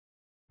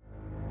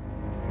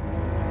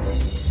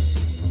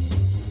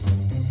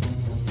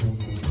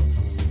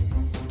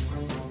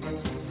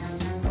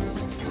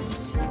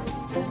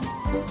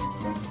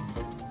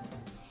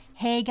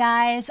Hey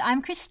guys,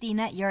 I'm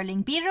Christina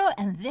Yerling-Biro,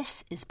 and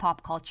this is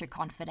Pop Culture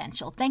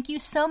Confidential. Thank you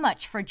so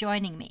much for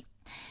joining me.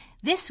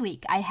 This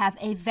week, I have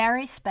a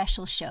very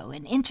special show,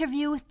 an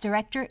interview with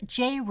director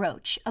Jay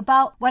Roach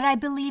about what I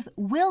believe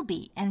will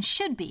be and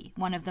should be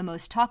one of the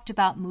most talked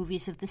about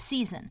movies of the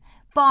season,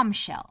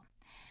 Bombshell.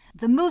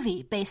 The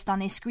movie, based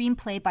on a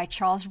screenplay by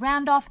Charles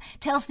Randolph,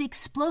 tells the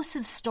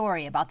explosive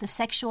story about the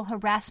sexual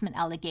harassment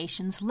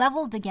allegations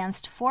leveled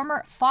against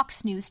former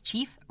Fox News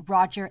chief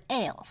Roger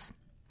Ailes.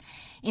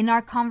 In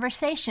our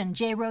conversation,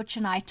 Jay Roach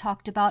and I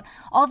talked about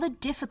all the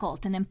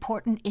difficult and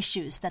important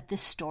issues that this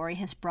story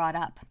has brought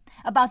up,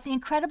 about the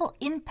incredible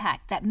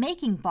impact that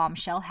making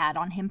Bombshell had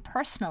on him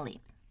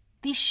personally,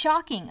 the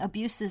shocking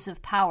abuses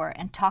of power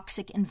and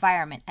toxic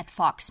environment at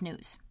Fox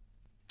News.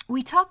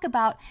 We talk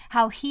about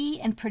how he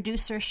and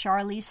producer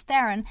Charlize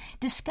Theron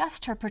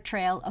discussed her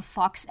portrayal of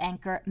Fox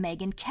anchor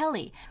Megyn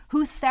Kelly,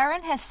 who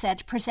Theron has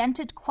said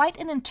presented quite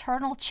an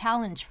internal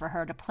challenge for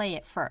her to play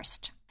at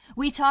first.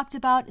 We talked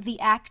about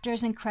the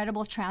actor's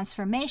incredible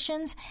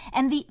transformations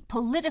and the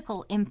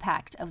political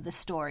impact of the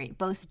story,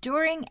 both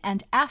during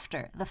and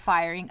after the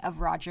firing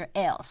of Roger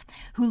Ailes,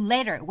 who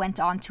later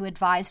went on to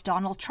advise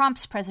Donald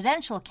Trump's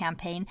presidential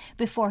campaign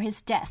before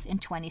his death in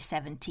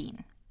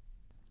 2017.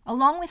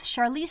 Along with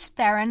Charlize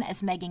Theron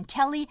as Megyn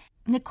Kelly,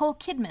 Nicole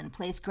Kidman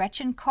plays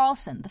Gretchen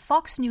Carlson, the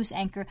Fox News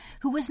anchor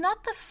who was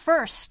not the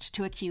first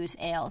to accuse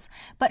Ailes,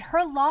 but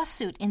her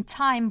lawsuit in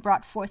time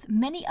brought forth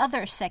many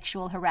other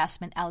sexual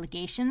harassment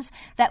allegations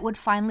that would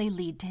finally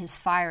lead to his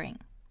firing.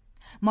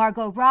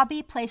 Margot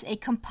Robbie plays a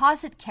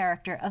composite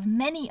character of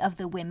many of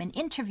the women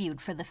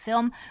interviewed for the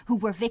film who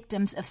were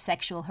victims of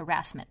sexual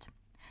harassment.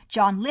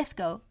 John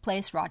Lithgow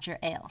plays Roger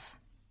Ailes.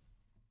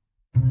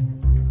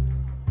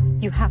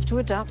 You have to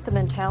adopt the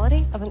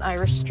mentality of an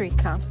Irish street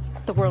cop.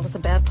 The world is a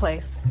bad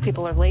place.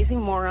 People are lazy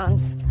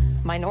morons.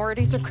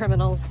 Minorities are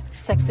criminals.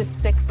 Sex is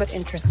sick but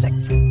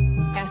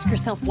interesting. Ask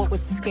yourself what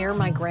would scare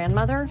my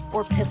grandmother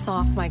or piss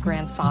off my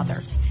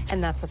grandfather.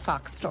 And that's a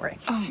Fox story.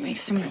 Oh, it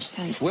makes so much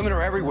sense. Women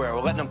are everywhere.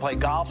 We're letting them play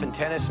golf and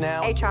tennis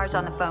now. HR's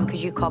on the phone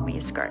because you called me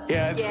a skirt.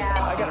 Yeah,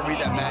 I gotta read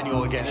that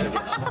manual again.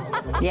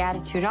 The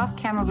attitude off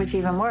camera was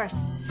even worse.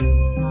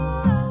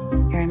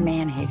 You're a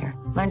man-hater.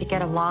 Learn to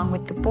get along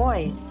with the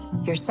boys.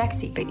 You're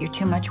sexy, but you're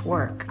too much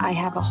work. I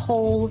have a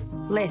whole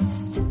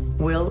list.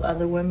 Will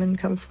other women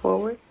come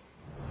forward?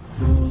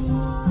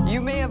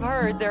 You may have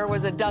heard there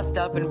was a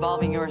dust-up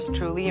involving yours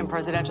truly and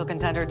presidential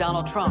contender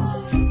Donald Trump.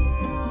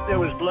 There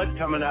was blood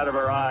coming out of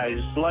her eyes,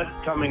 blood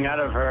coming out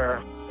of her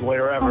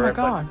wherever. Oh my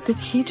God, did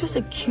he just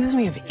accuse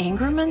me of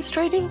anger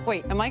menstruating?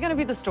 Wait, am I going to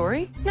be the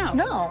story?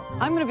 No.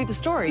 I'm going to be the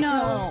story.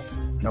 No.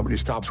 Nobody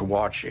stops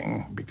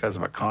watching because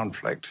of a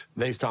conflict.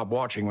 They stop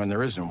watching when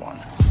there isn't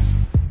one.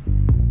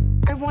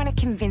 I want to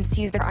convince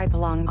you that I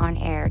belong on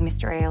air,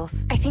 Mr.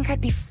 Ailes. I think I'd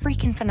be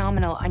freaking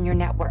phenomenal on your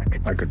network.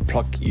 I could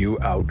pluck you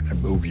out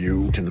and move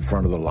you to the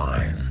front of the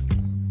line.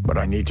 But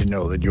I need to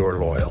know that you're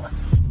loyal.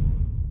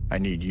 I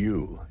need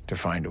you to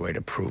find a way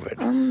to prove it.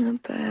 I'm the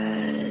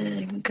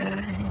bad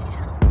guy.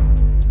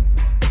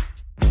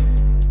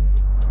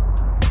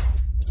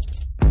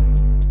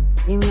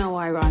 You know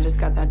why Roger's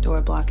got that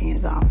door blocking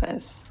his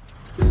office.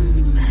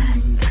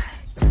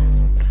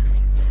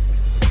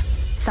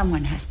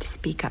 Someone has to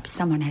speak up.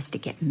 Someone has to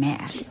get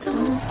mad.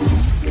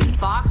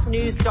 Fox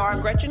News star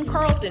Gretchen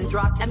Carlson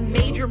dropped a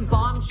major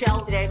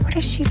bombshell today. What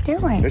is she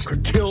doing? This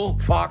could kill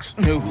Fox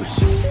News.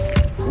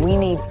 We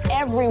need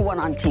everyone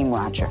on Team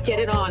Roger. Get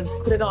it on.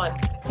 Put it on.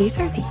 These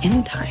are the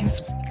end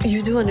times.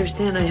 You do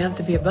understand I have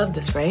to be above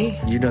this, right?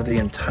 You know the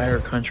entire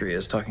country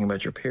is talking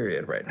about your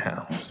period right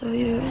now. So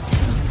you're a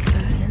tough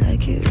guy,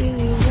 like you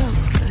really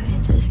rough guy.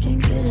 Just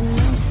can't get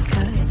enough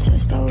guy,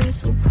 just always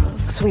so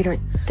puff. Sweetheart,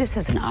 this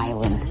is an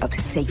island of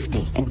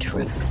safety and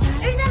truth.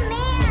 There's a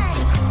man!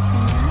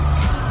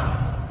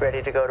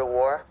 Ready to go to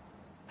war?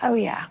 Oh,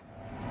 yeah.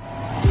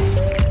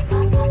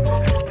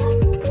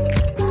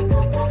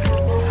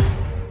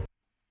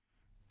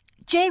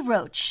 Jay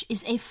Roach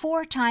is a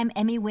 4-time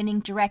Emmy-winning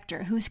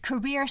director whose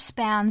career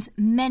spans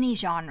many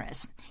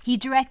genres. He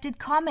directed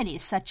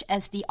comedies such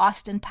as the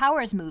Austin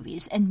Powers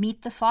movies and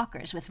Meet the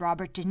Fockers with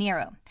Robert De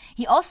Niro.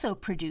 He also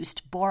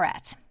produced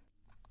Borat.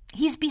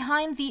 He's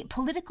behind the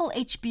political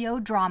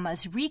HBO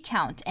dramas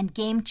Recount and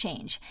Game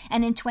Change,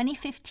 and in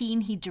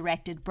 2015 he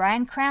directed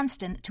Bryan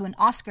Cranston to an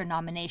Oscar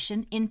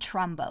nomination in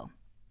Trumbo.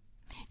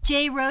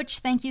 Jay Roach,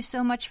 thank you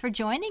so much for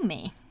joining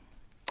me.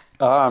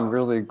 I'm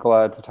really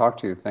glad to talk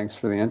to you. Thanks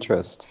for the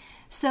interest.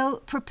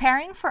 So,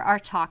 preparing for our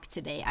talk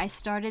today, I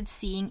started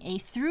seeing a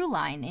through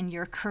line in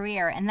your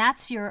career, and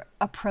that's your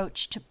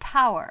approach to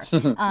power,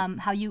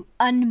 how you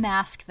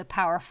unmask the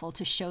powerful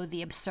to show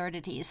the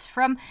absurdities.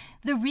 From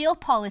the real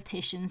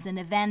politicians and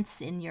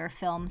events in your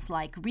films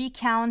like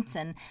Recount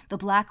and the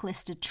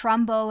blacklisted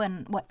Trumbo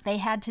and what they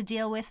had to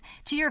deal with,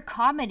 to your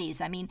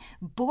comedies. I mean,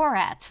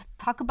 Borat,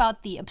 talk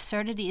about the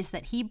absurdities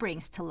that he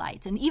brings to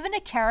light, and even a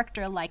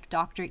character like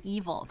Dr.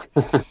 Evil.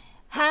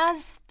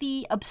 Has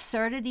the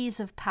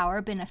absurdities of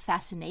power been a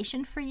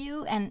fascination for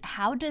you, and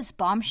how does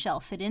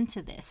Bombshell fit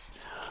into this?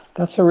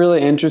 That's a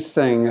really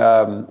interesting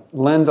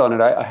lens on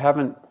it. I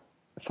haven't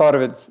thought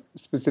of it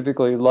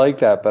specifically like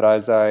that, but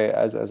as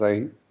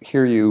I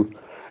hear you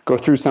go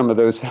through some of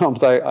those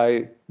films,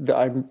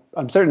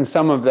 I'm certain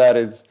some of that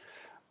is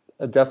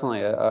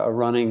definitely a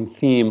running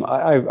theme.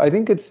 I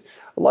think it's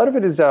a lot of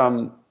it is.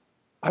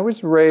 I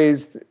was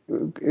raised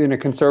in a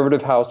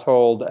conservative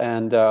household,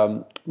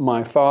 and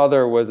my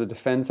father was a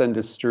defense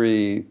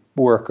industry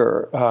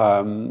worker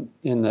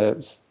in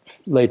the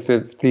late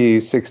 50s,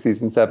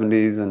 60s, and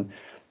 70s, and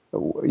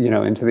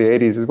into the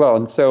 80s as well.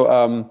 And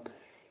so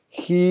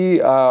he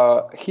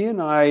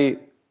and I,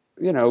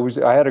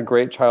 I had a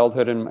great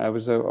childhood, and I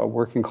was a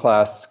working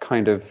class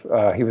kind of.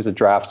 He was a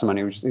draftsman.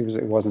 He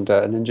wasn't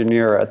an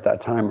engineer at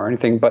that time or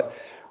anything, but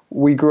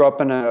we grew up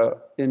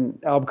in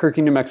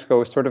Albuquerque, New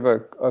Mexico, sort of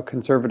a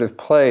conservative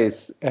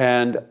place.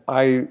 And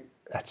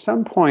at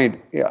some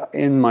point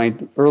in my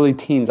early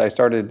teens, I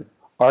started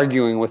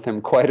arguing with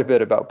him quite a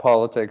bit about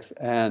politics.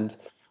 And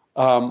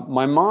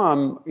my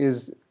mom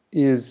is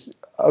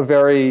a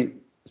very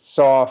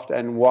soft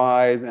and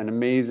wise and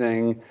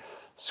amazing,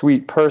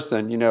 sweet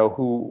person,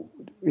 who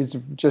is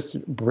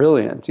just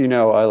brilliant,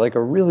 like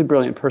a really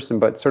brilliant person,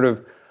 but sort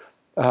of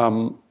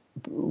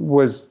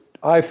was,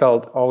 I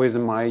felt always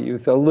in my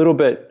youth a little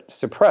bit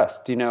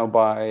suppressed,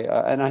 by,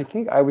 and I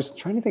think I was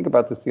trying to think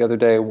about this the other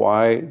day,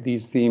 why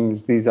these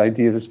themes, these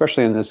ideas,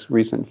 especially in this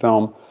recent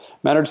film,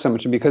 mattered so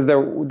much, because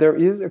there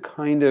is a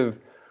kind of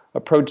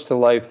approach to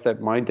life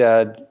that my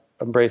dad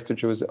embraced,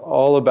 which was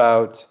all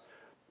about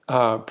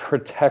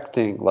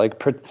protecting,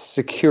 like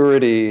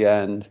security,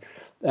 and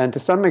to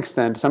some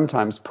extent,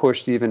 sometimes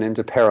pushed even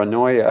into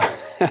paranoia.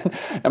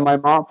 and my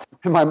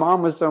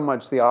mom was so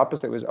much the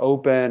opposite. It was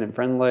open and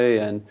friendly,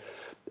 and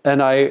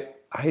I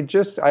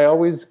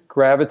always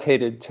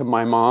gravitated to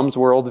my mom's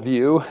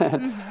worldview,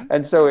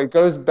 and so it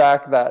goes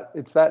back that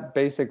it's that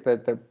basic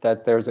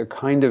that there's a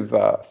kind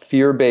of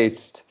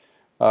fear-based,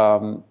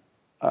 I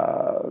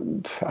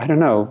don't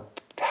know,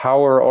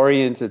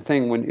 power-oriented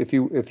thing. When if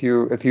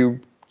you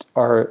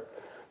are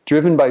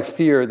driven by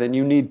fear, then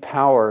you need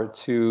power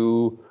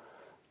to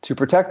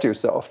protect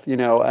yourself,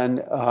 and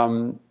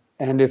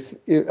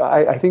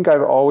I think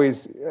I've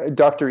always,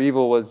 Dr.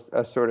 Evil was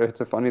a sort of,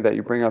 it's funny that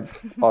you bring up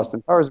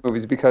Austin Powers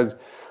movies, because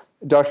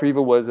Dr.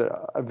 Evil was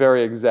a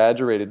very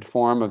exaggerated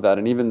form of that.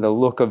 And even the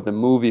look of the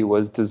movie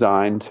was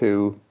designed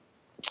to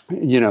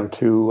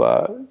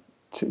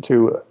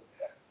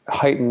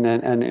heighten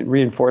and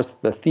reinforce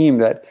the theme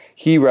that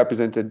he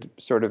represented,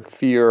 sort of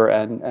fear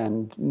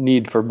and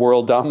need for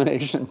world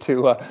domination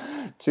to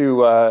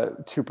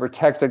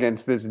protect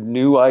against this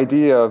new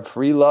idea of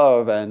free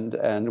love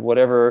and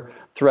whatever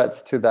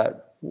threats to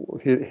that,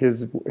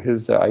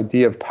 his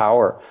idea of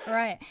power.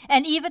 Right.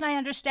 And even I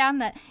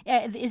understand that,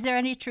 is there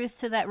any truth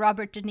to that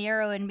Robert De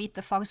Niro in Meet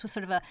the Fox was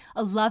sort of a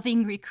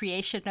loving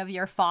recreation of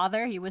your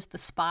father? He was the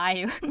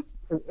spy.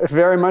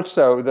 Very much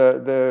so.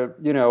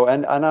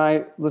 And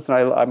I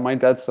listen. My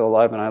dad's still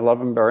alive, and I love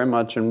him very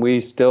much, and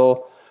we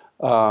still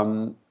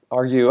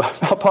argue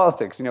about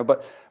politics.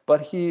 But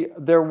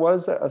there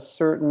was a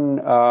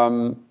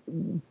certain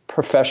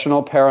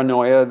professional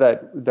paranoia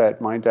that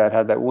my dad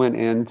had that went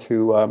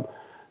into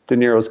De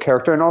Niro's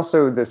character, and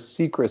also the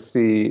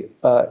secrecy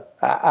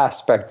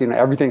aspect.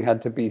 Everything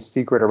had to be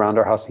secret around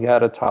our house. He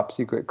had a top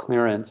secret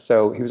clearance,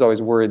 so he was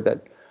always worried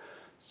that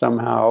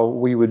somehow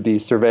we would be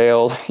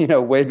surveilled,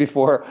 way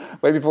before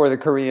the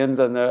Koreans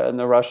and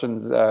the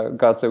Russians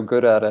got so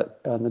good at it,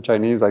 and the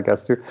Chinese, I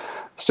guess, too.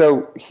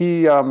 So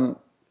he,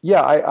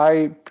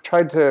 I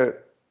tried to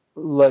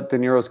let De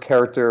Niro's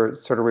character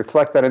sort of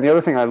reflect that. And the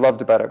other thing I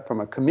loved about it from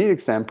a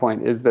comedic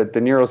standpoint is that De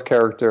Niro's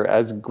character,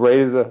 as great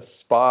as a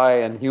spy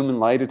and human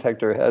lie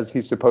detector as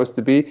he's supposed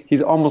to be,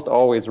 he's almost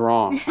always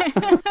wrong.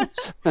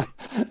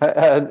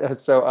 and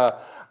so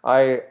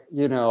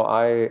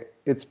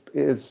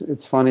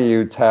it's funny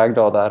you tagged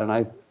all that, and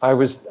I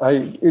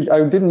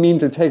didn't mean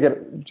to take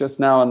it just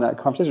now in that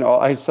conversation.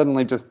 I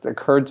suddenly just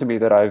occurred to me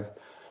that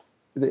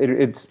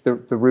it's the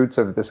roots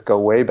of this go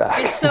way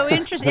back. It's so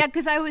interesting, yeah,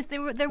 because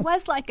there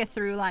was like a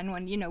through line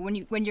when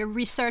you're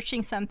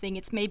researching something,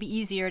 it's maybe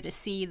easier to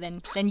see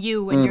than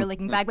you when you're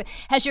looking back. But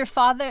has your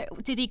father,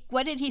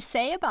 what did he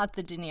say about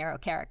the De Niro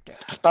character?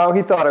 Oh,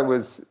 he thought it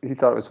was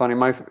funny.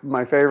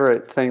 My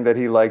favorite thing that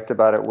he liked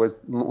about it was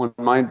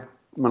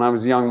when I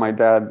was young, my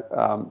dad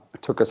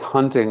took us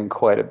hunting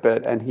quite a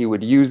bit, and he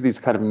would use these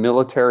kind of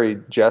military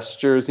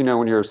gestures.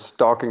 When you're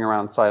stalking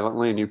around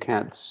silently and you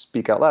can't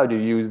speak out loud, you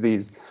use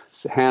these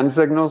hand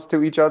signals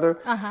to each other.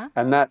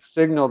 And that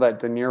signal that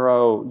De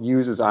Niro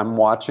uses, "I'm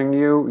watching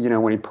you,"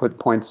 when he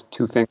points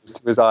two fingers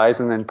to his eyes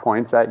and then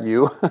points at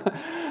you,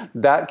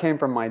 that came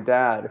from my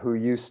dad, who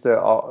used to,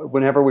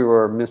 whenever we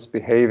were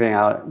misbehaving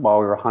out while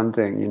we were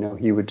hunting,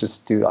 he would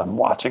just do, "I'm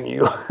watching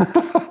you."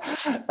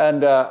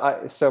 And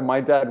so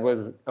my dad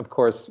was, of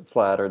course,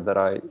 flattered that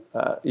I,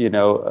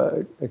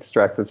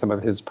 extracted some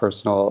of his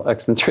personal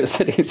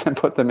eccentricities and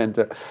put them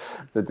into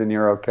the De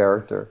Niro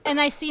character. And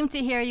I seem to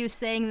hear you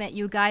saying that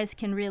you guys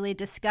can really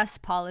discuss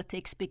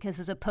politics, because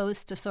as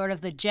opposed to sort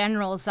of the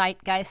general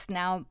zeitgeist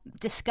now,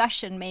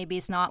 discussion maybe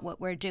is not what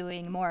we're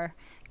doing, more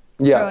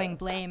throwing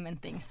blame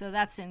and things. So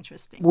that's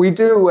interesting. We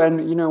do, and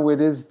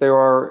there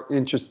are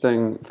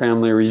interesting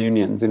family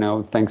reunions.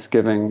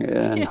 Thanksgiving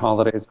and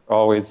holidays are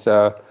always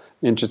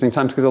interesting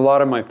times, because a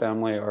lot of my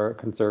family are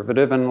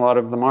conservative and a lot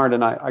of them aren't.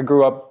 And I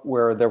grew up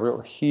where there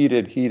were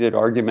heated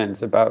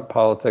arguments about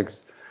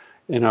politics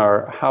in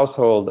our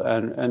household,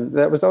 and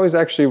that was always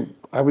actually,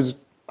 I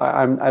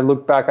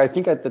look back, I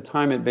think at the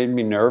time it made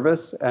me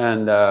nervous,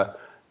 and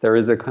there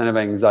is a kind of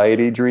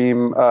anxiety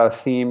dream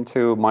theme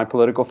to my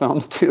political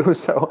films too.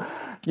 So,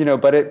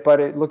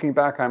 but looking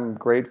back, I'm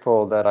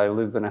grateful that I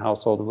lived in a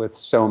household with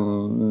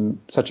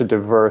such a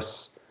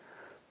diverse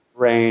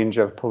range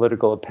of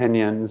political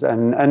opinions,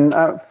 and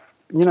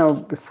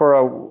for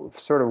a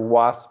sort of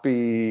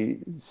waspy,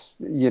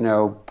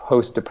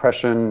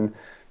 post-Depression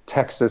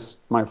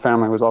Texas, my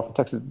family was all from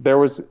Texas. There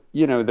was,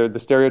 the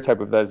stereotype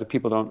of that is that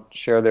people don't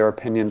share their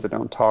opinions and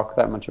don't talk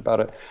that much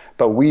about it.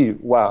 But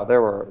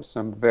there were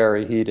some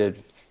very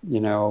heated,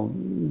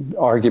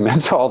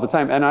 arguments all the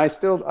time. And I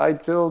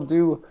still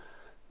do,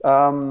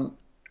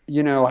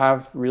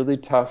 have really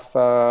tough,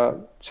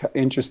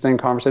 interesting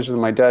conversations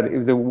with my dad.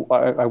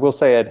 I will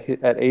say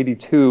at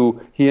 82,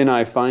 he and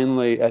I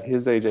finally, at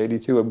his age,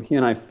 82, he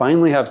and I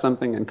finally have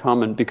something in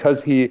common,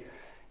 because he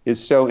is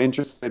so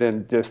interested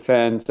in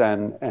defense,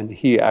 and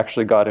he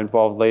actually got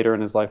involved later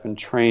in his life in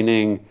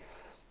training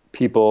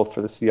people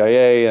for the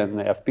CIA and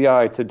the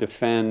FBI to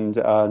defend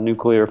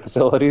nuclear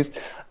facilities.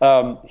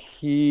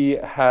 He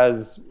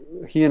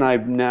and I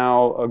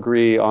now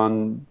agree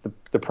on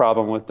the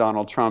problem with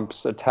Donald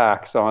Trump's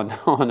attacks on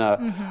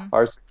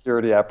our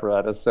security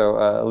apparatus. So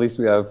at least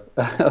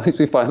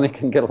we finally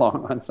can get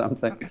along on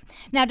something.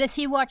 Now, does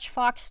he watch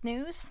Fox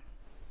News?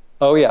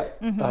 Oh yeah,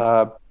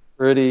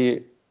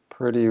 pretty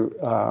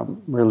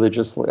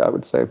religiously, I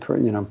would say.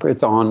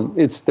 It's on.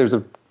 There's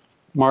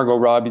Margot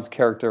Robbie's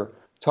character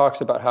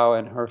talks about how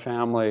in her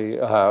family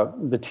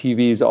the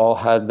TVs all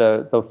had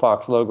the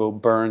Fox logo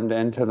burned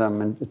into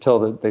them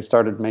until they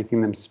started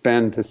making them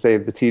spin to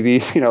save the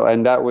TVs.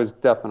 And that was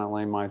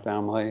definitely my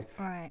family.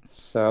 Right.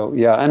 So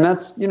yeah, and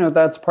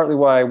that's partly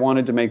why I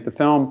wanted to make the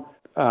film.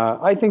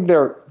 I think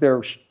there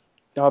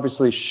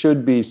obviously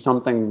should be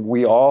something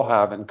we all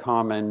have in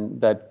common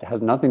that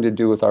has nothing to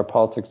do with our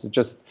politics. It's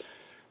just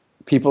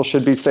people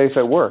should be safe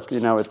at work.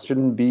 It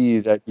shouldn't be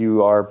that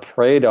you are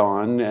preyed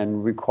on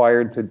and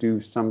required to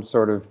do some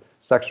sort of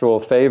sexual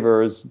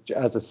favors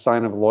as a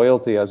sign of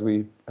loyalty, as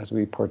we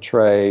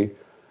portray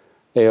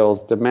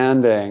Ailes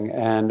demanding.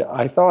 And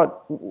I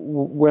thought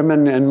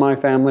women in my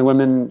family,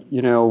 women,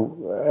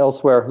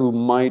 elsewhere, who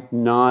might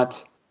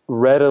not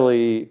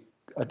readily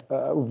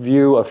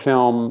view a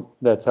film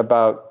that's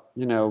about,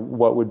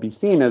 what would be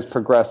seen as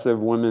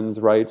progressive women's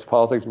rights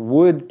politics,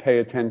 would pay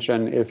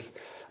attention if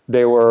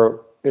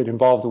it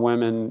involved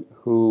women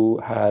who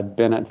had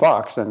been at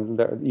Fox, and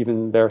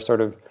even their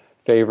sort of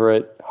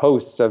favorite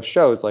hosts of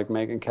shows like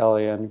Megyn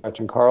Kelly and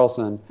Gretchen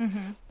Carlson. Mm-hmm.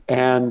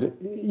 And,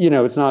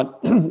 it's not,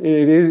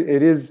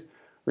 it is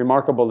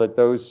remarkable that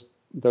those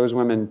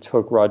women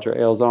took Roger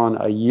Ailes on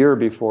a year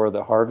before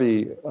the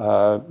Harvey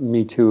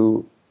Me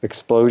Too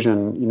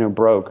explosion,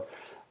 broke.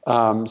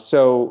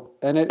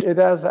 And it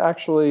has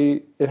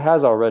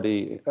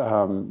already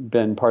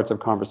been parts of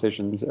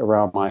conversations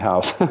around my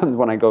house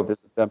when I go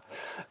visit them,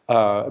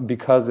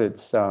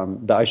 because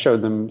I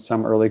showed them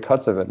some early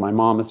cuts of it. My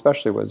mom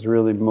especially was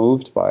really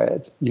moved by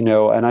it,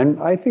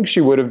 and I think she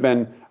would have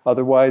been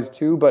otherwise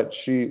too, but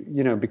she,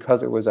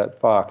 because it was at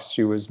Fox,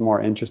 she was more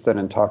interested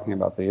in talking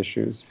about the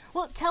issues.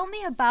 Well, tell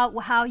me about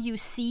how you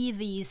see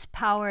these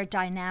power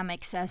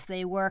dynamics as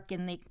they work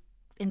in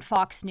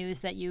Fox News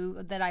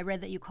that I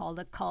read that you called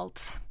a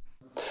cult.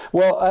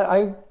 Well,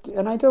 I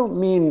don't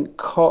mean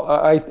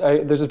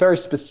there's a very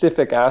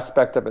specific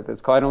aspect of it that's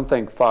called. I don't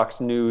think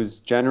Fox News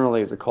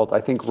generally is a cult.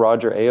 I think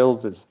Roger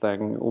Ailes'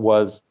 thing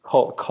was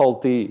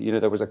culty.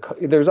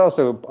 There's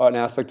also an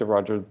aspect of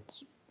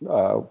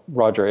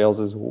Roger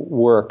Ailes'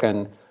 work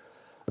and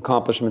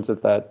accomplishments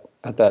at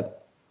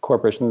that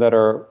corporation that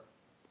are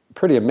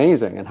pretty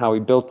amazing, and how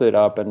he built it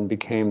up and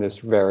became this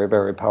very,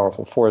 very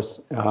powerful force.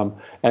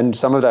 And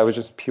some of that was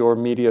just pure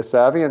media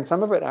savvy, and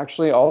some of it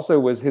actually also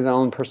was his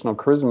own personal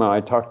charisma.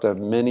 I talked to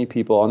many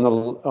people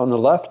on the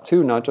left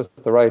too, not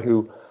just the right,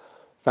 who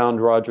found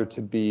Roger to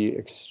be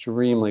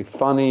extremely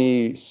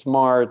funny,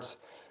 smart.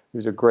 He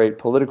was a great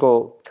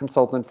political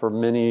consultant for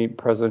many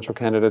presidential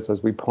candidates,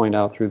 as we point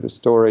out through the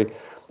story.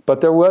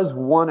 But there was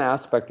one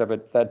aspect of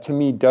it that to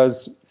me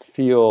does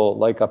feel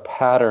like a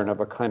pattern of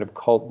a kind of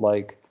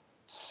cult-like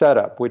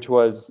setup, which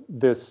was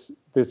this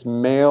this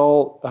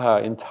male,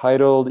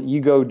 entitled,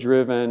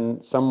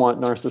 ego-driven, somewhat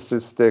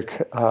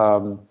narcissistic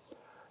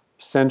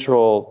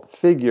central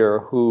figure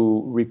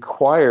who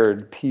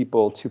required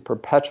people to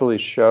perpetually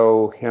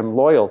show him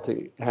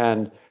loyalty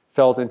and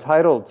felt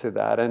entitled to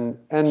that and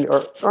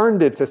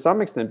earned it to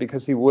some extent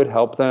because he would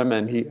help them,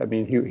 and he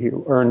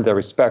earned their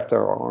respect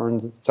or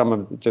earned some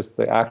of just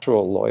the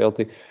actual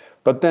loyalty.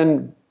 But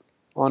then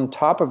on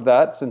top of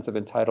that sense of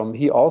entitlement,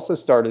 he also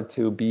started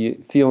to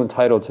feel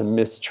entitled to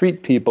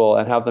mistreat people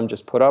and have them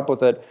just put up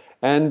with it.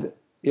 And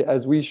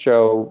as we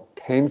show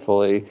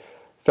painfully,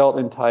 felt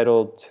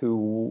entitled to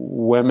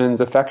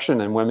women's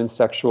affection and women's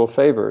sexual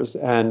favors.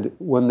 And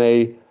when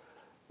they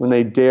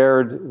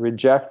dared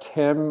reject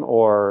him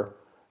or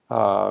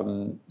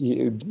God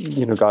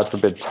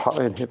forbid,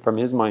 from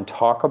his mind,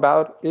 talk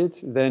about it,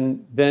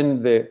 then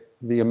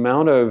the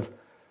amount of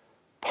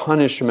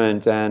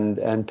punishment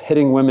and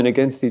pitting women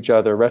against each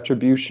other,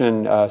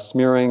 retribution,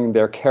 smearing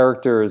their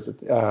characters,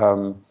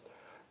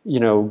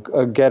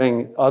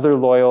 getting other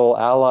loyal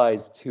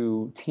allies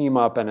to team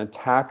up and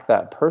attack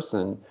that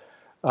person.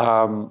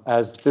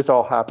 As this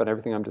all happened,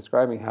 everything I'm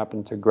describing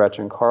happened to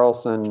Gretchen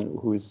Carlson,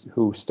 who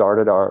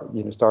started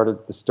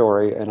the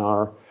story in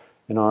our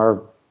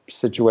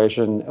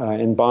situation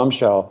in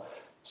Bombshell.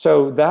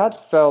 So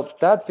that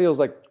feels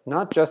like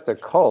not just a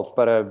cult,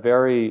 but a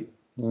very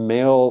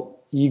male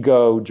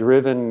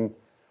ego-driven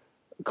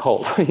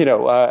cult,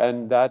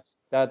 and that's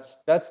a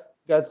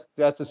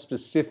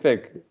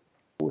specific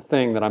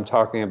thing that I'm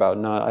talking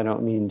about. I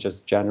don't mean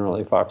just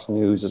generally Fox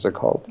News as a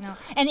cult. No.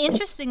 And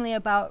interestingly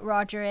about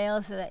Roger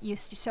Ailes, that you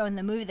show in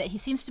the movie, that he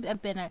seems to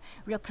have been a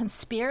real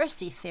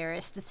conspiracy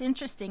theorist. It's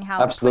interesting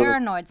how Absolutely.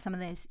 Paranoid some of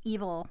these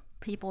evil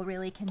people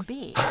really can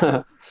be.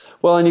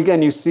 Well, and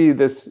again, you see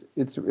this,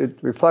 it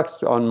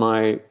reflects on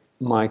my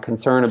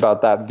concern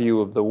about that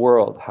view of the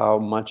world, how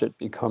much it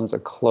becomes a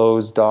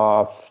closed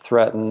off,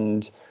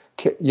 threatened,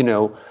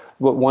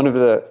 one of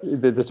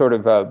the sort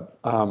of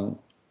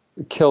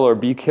kill or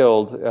be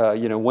killed,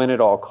 win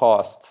at all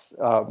costs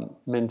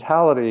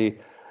mentality.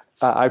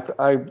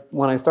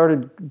 When I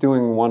started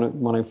doing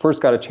when I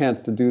first got a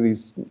chance to do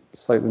these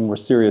slightly more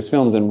serious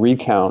films and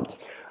recount,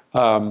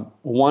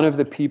 one of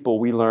the people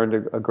we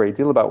learned a great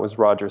deal about was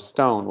Roger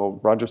Stone. Well,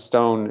 Roger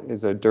Stone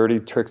is a dirty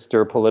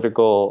trickster,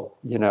 political,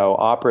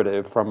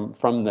 operative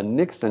from the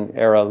Nixon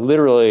era,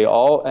 literally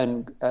all.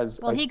 And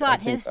he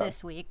got his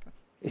this week.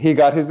 He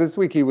got his this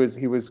week. He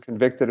was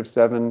convicted of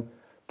 7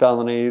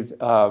 felonies,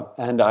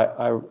 and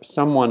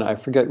I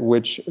forget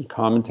which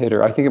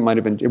commentator. I think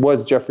it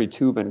was Jeffrey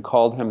Toobin,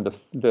 called him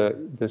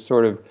the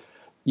sort of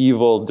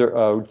evil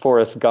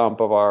Forrest Gump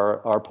of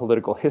our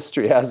political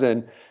history, as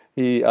in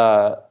his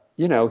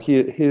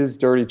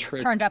dirty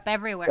tricks turned up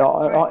everywhere,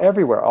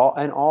 everywhere,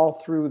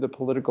 all through the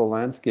political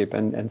landscape,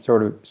 and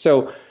sort of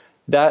so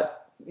that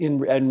in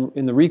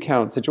the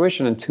recount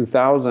situation in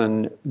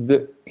 2000,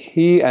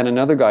 he and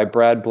another guy,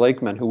 Brad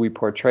Blakeman, who we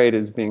portrayed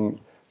as being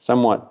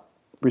somewhat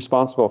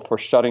responsible for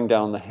shutting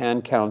down the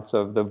hand counts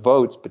of the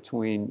votes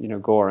between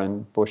Gore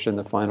and Bush in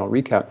the final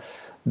recount.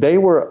 They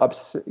were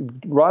upset.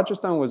 Roger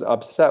Stone was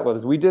upset with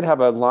us. We did have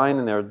a line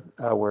in there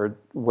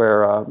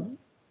where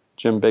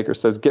Jim Baker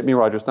says, "Get me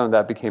Roger Stone."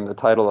 That became the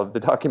title of the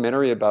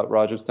documentary about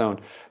Roger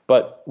Stone.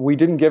 But we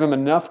didn't give him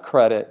enough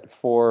credit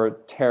for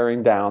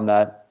tearing down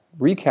that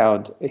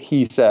recount,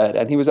 he said,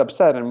 and he was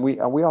upset. And we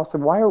all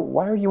said, "Why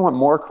do you want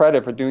more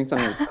credit for doing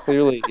something that's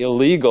clearly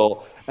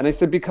illegal?" And I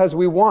said, "Because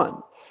we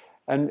won."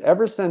 And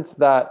ever since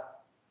that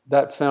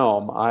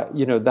film,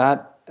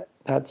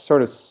 that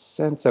sort of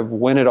sense of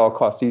win at all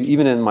costs,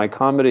 even in my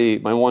comedy,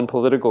 my one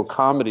political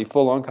comedy,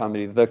 full-on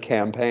comedy, The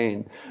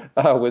Campaign,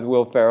 with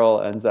Will Ferrell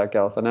and Zach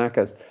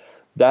Galifianakis,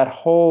 that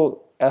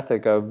whole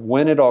ethic of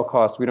win at all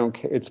costs, we don't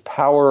care, it's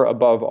power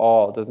above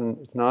all. It's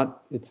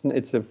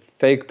a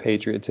fake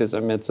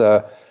patriotism. It's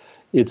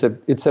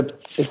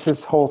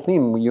this whole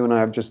theme you and I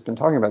have just been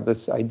talking about,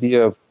 this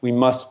idea of we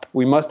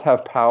must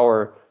have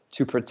power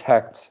to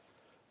protect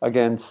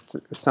against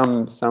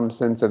some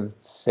sense of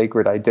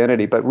sacred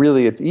identity, but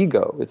really it's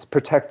ego. It's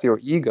protect your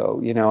ego,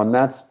 and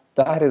that's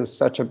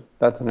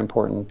an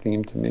important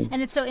theme to me.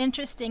 And it's so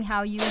interesting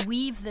how you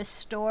weave this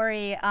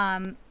story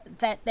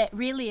that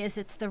really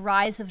it's the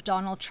rise of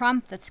Donald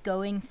Trump that's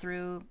going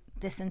through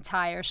this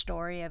entire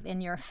story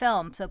in your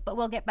film. But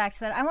we'll get back to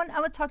that. I want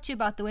to talk to you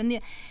about the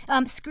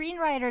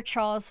screenwriter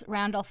Charles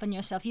Randolph and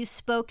yourself. You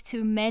spoke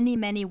to many,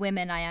 many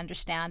women, I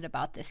understand,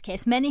 about this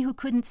case. Many who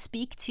couldn't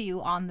speak to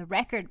you on the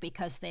record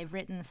because they've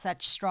written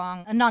such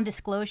strong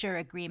non-disclosure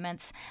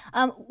agreements.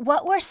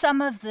 What were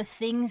some of the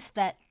things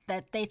that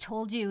they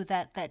told you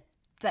that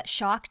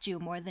shocked you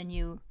more than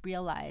you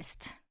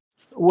realized?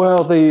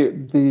 Well,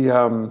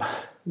 the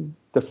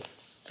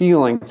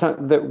feeling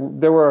that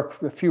there were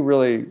a few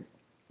really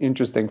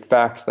interesting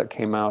facts that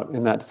came out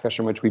in that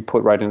discussion, which we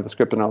put right into the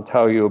script, and I'll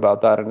tell you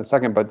about that in a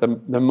second. But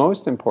the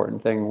most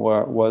important thing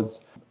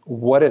was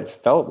what it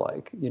felt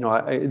like.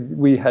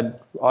 We had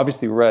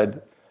obviously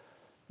read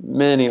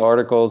many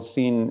articles,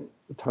 seen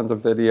tons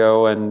of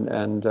video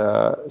and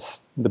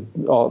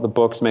all the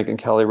books. Megyn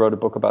Kelly wrote a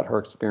book about her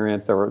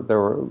experience. There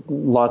were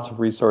lots of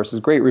resources,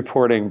 great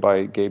reporting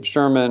by Gabe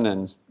Sherman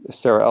and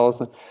Sarah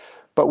Ellison.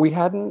 But we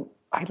hadn't,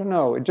 I don't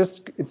know,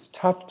 it's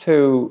tough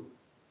to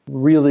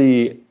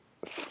really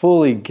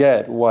fully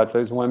get what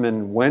those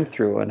women went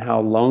through and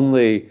how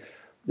lonely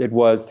it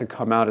was to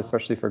come out,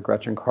 especially for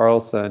Gretchen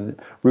Carlson.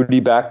 Rudy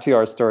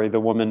Bakhtiar's story,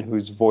 the woman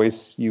whose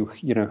voice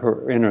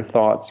her inner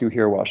thoughts you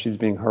hear while she's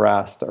being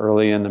harassed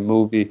early in the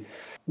movie.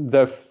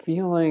 The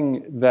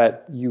feeling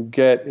that you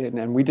get,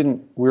 and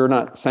we're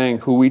not saying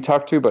who we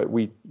talked to, but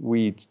we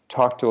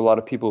talked to a lot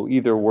of people who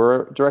either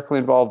were directly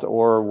involved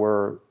or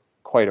were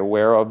quite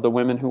aware of the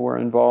women who were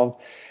involved.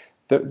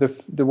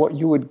 The what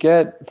you would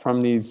get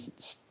from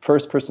these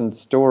first-person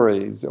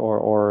stories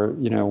or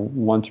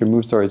one through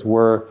move stories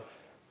were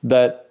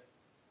that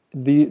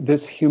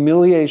this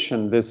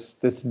humiliation, this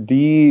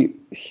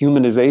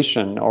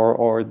dehumanization,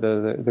 or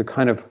the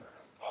kind of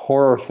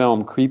horror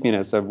film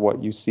creepiness of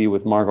what you see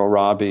with Margot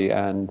Robbie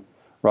and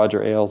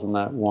Roger Ailes in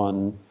that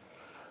one,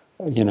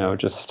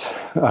 just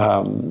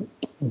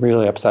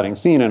really upsetting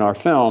scene in our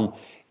film,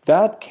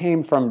 that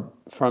came from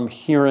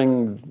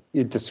hearing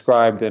it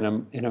described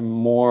in a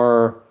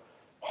more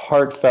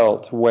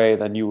heartfelt way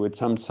than you would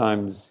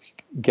sometimes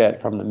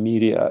get from the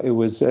media. It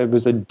was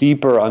a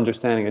deeper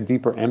understanding, a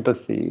deeper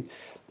empathy.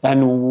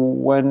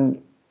 And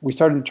when we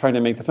started trying to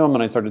make the film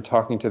and I started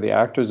talking to the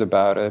actors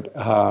about it,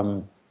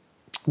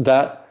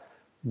 that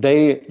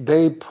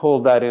they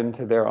pulled that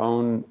into their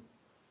own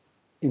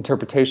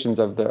interpretations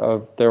of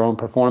their own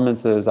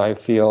performances, I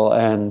feel.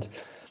 And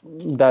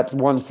that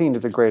one scene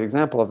is a great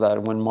example of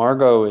that. When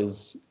Margot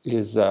is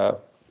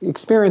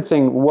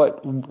experiencing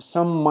what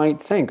some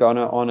might think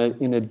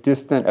in a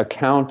distant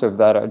account of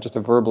that, just a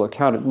verbal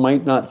account, it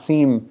might not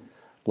seem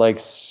like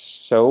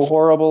so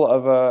horrible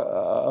of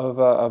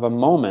a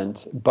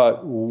moment,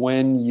 but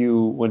when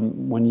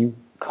you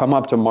come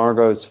up to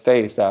Margot's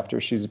face after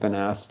she's been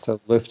asked to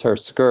lift her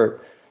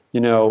skirt,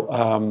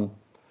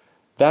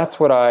 that's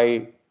what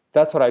I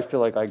feel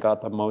like I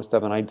got the most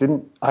of. And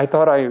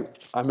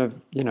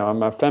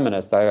I'm a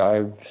feminist.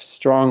 I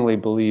strongly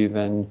believe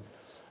in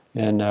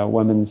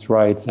women's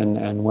rights and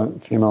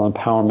female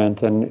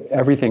empowerment and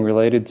everything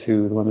related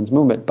to the women's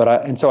movement.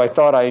 So I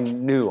thought I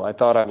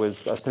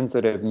was a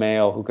sensitive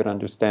male who could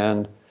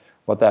understand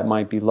what that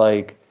might be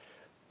like.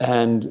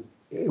 And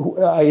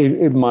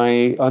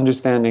my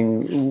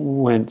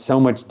understanding went so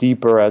much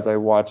deeper as I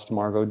watched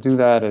Margot do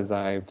that, as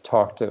I've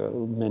talked to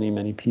many,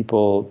 many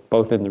people,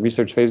 both in the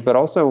research phase, but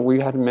also we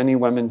had many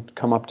women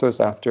come up to us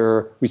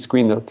after we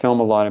screened the film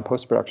a lot in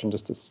post-production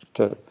just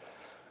to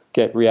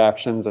get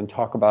reactions and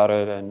talk about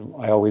it. And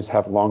I always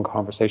have long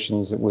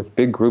conversations with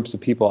big groups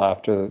of people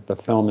after the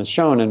film is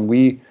shown. And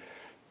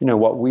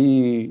what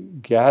we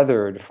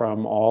gathered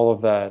from all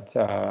of that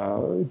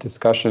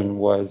discussion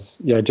was,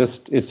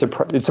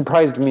 it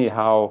surprised me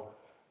how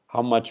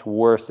much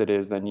worse it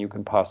is than you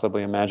can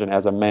possibly imagine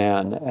as a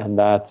man. And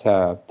that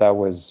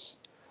was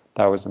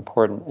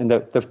important. And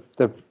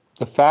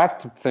the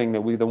fact thing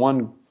that the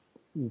one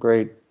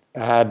great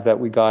ad that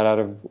we got out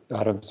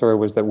of the story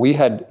was that we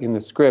had in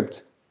the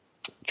script,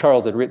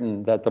 Charles had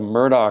written that the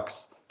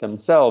Murdochs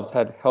themselves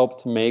had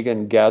helped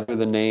Megyn gather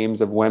the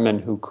names of women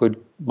who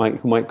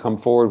might come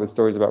forward with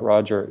stories about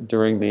Roger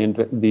during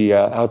the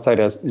outside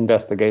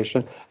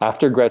investigation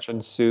after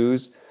Gretchen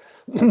sues,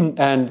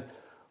 and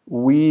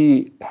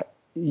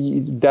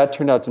that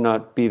turned out to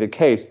not be the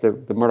case. The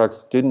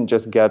Murdochs didn't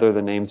just gather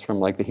the names from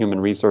like the human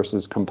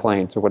resources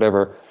complaints or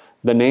whatever.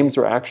 The names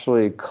were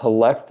actually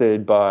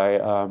collected by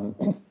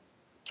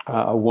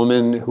a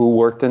woman who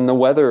worked in the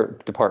weather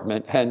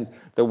department and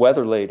the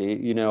weather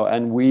lady,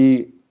 and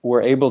we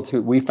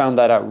found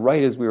that out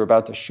right as we were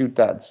about to shoot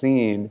that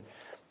scene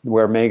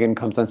where Megyn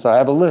comes in and says,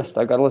 I got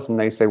a list. And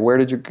they say, where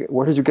did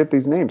you get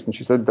these names? And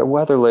she said, the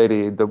weather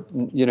lady,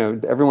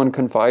 everyone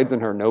confides in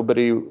her.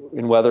 Nobody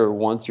in weather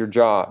wants your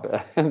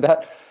job. And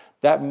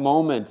that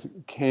moment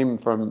came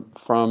from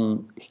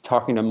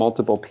talking to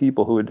multiple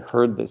people who had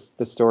heard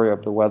the story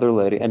of the weather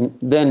lady. And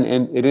then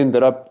it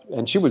ended up,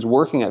 and she was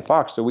working at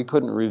Fox, so we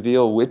couldn't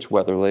reveal which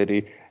weather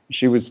lady.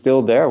 She was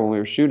still there when we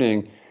were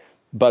shooting.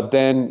 But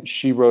then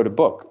she wrote a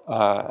book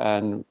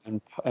and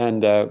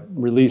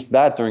released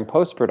that during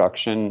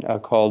post-production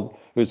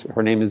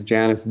her name is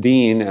Janice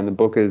Dean, and the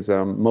book is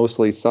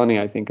Mostly Sunny,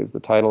 I think is the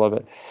title of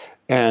it.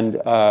 And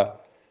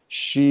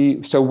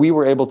so we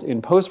were able to,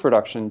 in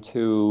post-production,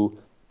 to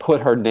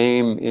put her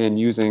name in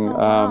using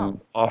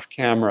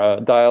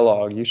off-camera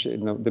dialogue.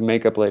 The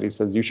makeup lady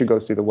says, you should go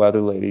see the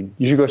weather lady.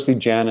 You should go see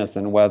Janice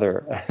in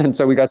weather. And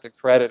so we got to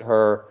credit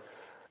her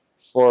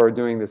for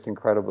doing this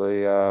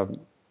incredibly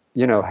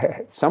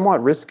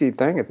somewhat risky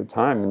thing at the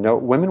time. No,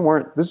 women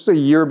weren't. This was a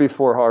year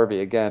before Harvey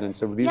again, and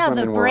so these women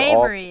the were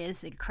bravery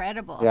is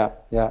incredible. Yeah,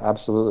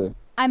 absolutely.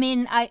 I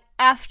mean,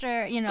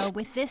 after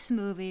with this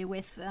movie,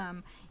 with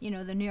the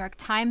New York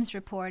Times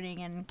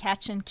reporting and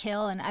Catch and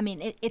Kill, and I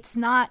mean, it's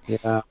not.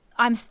 Yeah.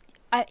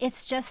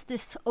 It's just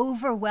this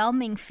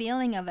overwhelming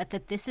feeling of it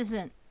that this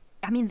isn't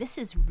this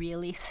is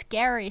really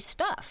scary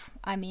stuff.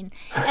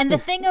 And the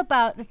thing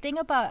about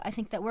I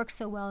think that works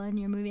so well in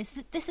your movie is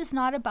that this is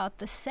not about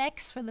the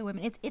sex for the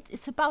women.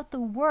 It's about the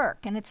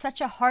work, and it's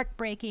such a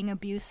heartbreaking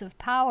abuse of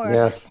power.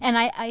 Yes. And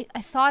I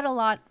thought a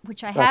lot,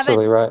 which I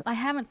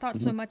haven't thought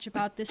so much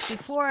about this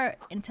before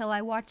until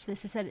I watched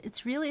this, is that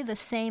it's really the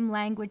same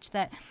language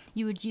that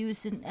you would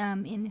use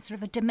in sort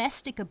of a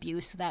domestic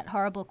abuse, that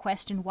horrible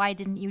question, why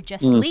didn't you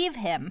just leave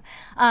him?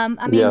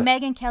 Yes.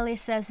 Megyn Kelly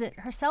says it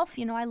herself,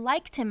 I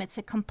liked him. It's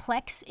a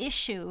complex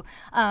issue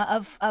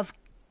of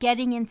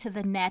getting into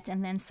the net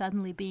and then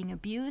suddenly being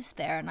abused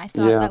there. And I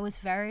thought that was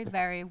very,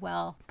 very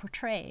well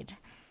portrayed.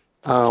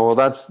 Oh, well,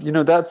 that's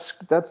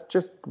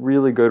just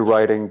really good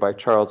writing by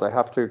Charles. I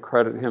have to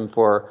credit him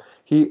for,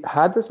 he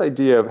had this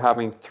idea of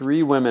having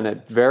three women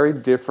at very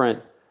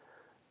different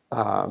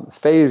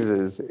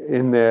phases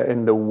in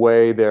the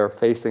way they're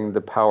facing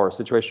the power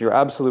situation. You're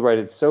absolutely right.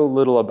 It's so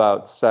little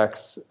about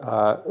sex.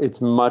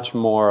 It's much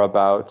more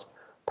about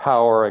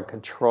power and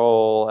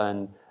control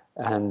and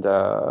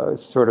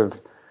sort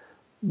of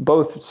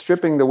both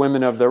stripping the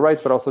women of their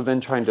rights, but also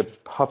then trying to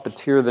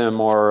puppeteer them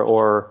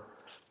or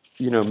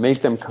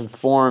make them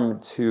conform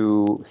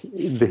to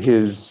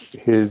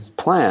his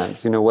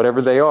plans,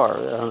 whatever they are,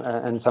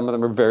 and some of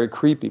them are very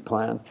creepy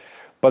plans.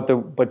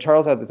 But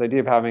Charles had this idea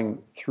of having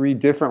three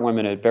different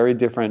women at very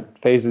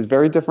different phases,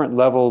 very different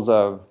levels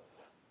of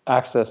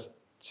access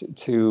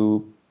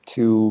to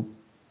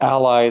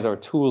allies or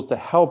tools to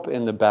help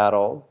in the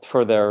battle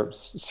for their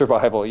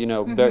survival.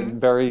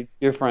 Very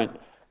different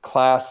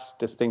class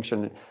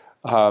distinction.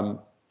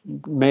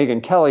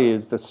 Megyn Kelly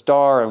is the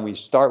star, and we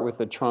start with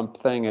the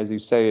Trump thing. As you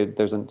say,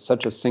 there's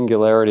such a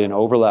singularity and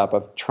overlap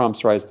of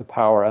Trump's rise to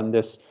power and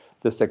this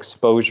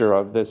exposure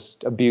of this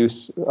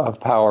abuse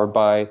of power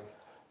by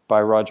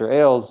Roger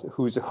Ailes,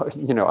 who's,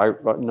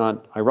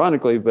 not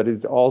ironically, but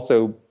is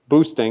also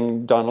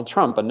boosting Donald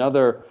Trump,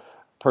 another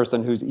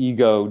person whose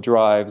ego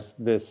drives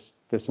this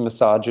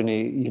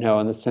misogyny,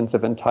 and the sense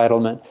of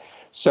entitlement.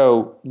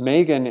 So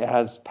Megyn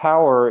has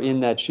power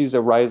in that she's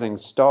a rising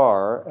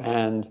star,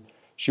 and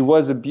she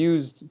was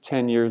abused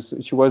 10 years,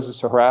 she was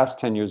harassed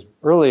 10 years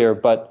earlier,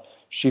 but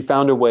she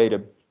found a way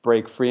to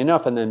break free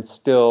enough and then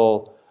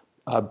still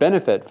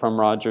benefit from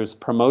Rogers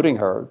promoting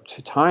her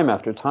time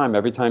after time.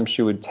 Every time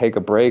she would take a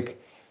break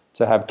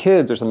to have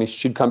kids or something,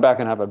 she'd come back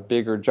and have a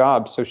bigger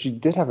job. So she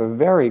did have a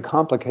very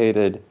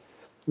complicated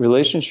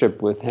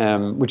relationship with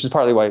him, which is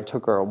partly why it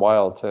took her a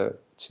while to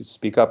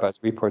speak up,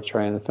 as we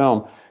portray in the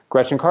film.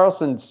 Gretchen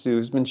Carlson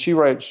sues, and she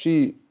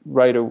within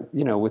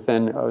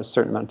a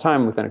certain amount of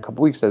time, within a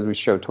couple weeks, as we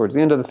show towards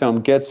the end of the film,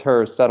 gets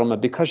her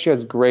settlement because she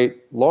has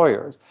great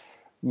lawyers.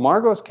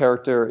 Margot's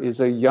character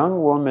is a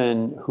young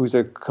woman who's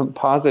a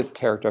composite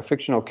character, a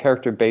fictional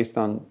character based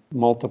on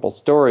multiple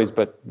stories,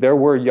 but there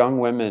were young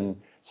women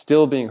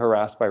still being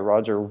harassed by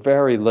Roger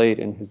very late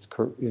in his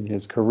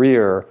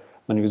career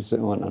when he was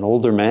an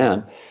older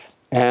man,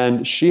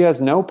 and she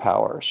has no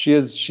power. She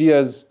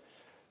has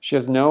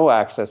no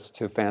access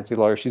to fancy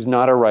lawyers. She's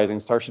not a rising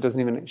star.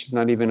 She's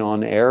not even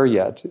on air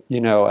yet,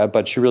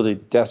 but she really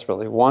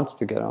desperately wants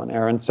to get on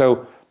air. And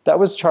so that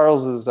was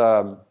Charles's,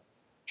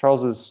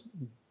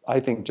 I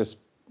think, just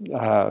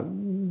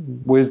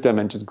wisdom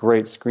and just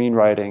great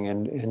screenwriting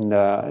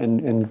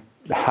and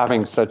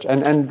having such,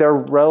 and they're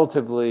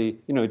relatively,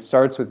 it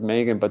starts with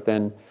Megyn, but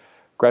then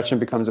Gretchen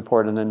becomes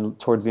important, and then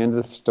towards the end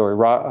of the story,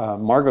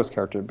 Margot's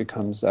character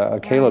becomes,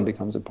 Caleb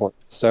becomes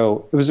important.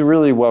 So it was a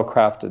really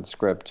well-crafted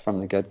script from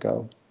the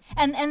get-go.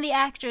 And the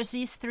actors,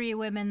 these three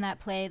women that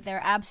play, they're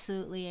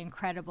absolutely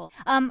incredible.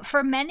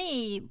 For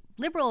many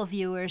liberal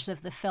viewers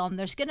of the film,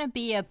 there's going to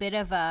be a bit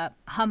of a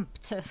hump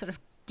to sort of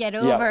get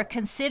over,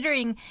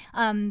 considering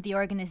the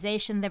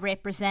organization they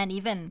represent,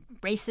 even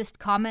racist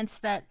comments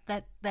that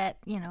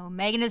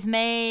Megyn has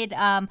made,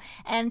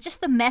 and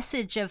just the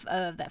message of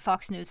that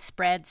Fox News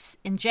spreads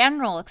in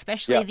general,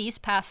 especially these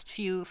past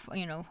few,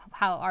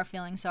 how our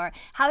feelings are.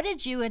 How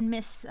did you and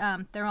Miss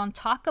Theron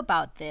talk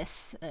about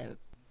this,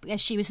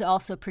 as she was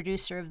also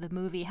producer of the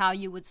movie, how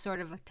you would sort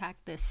of attack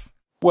this?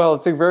 Well,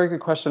 it's a very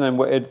good question, and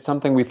it's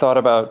something we thought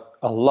about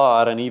a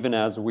lot, and even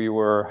as we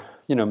were,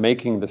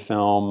 making the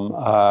film,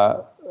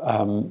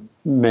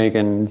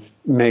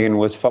 Megyn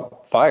was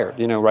fired,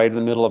 right in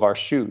the middle of our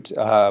shoot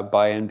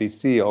by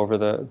NBC over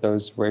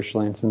those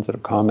racially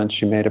insensitive comments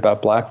she made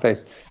about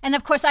blackface. And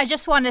of course, I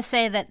just want to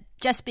say that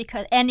just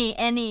because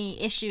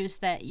any issues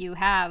that you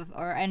have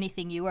or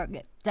anything you work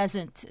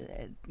doesn't,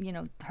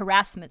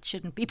 harassment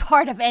shouldn't be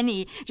part of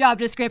any job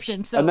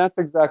description. So, and that's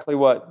exactly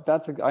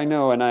I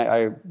know, and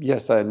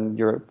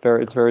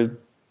it's very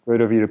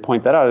great of you to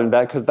point that out, and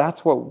that because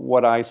that's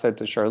what I said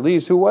to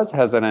Charlize, who was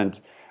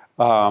hesitant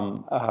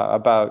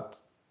about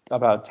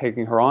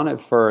taking her on at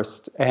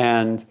first.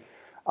 And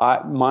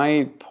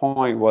my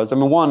point was,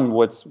 one,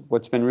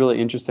 what's been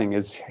really interesting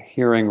is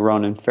hearing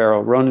Ronan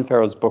Farrow. Ronan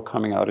Farrow's book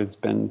coming out has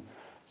been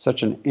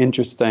such an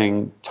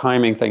interesting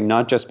timing thing,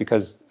 not just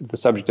because the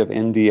subject of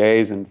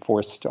NDAs and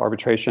forced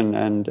arbitration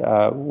and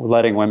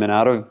letting women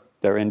out of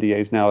their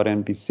NDAs now at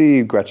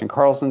NBC. Gretchen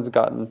Carlson's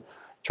gotten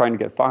trying to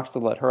get Fox to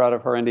let her out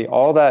of her NDA,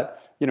 all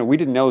that, we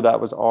didn't know that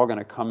was all going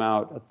to come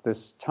out at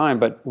this time.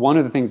 But one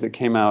of the things that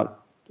came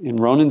out in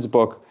Ronan's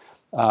book,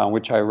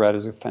 which I read,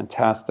 is a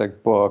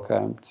fantastic book.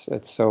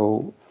 It's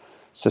so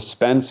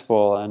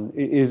suspenseful, and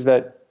is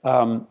that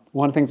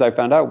one of the things I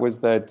found out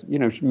was that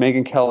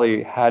Megyn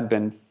Kelly had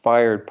been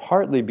fired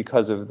partly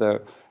because of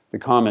the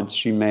comments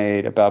she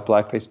made about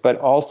blackface, but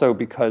also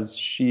because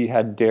she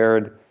had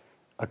dared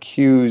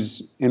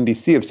accuse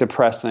NBC of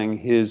suppressing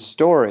his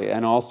story,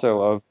 and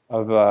also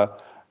of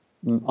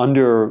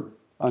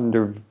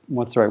under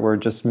what's the right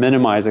word, just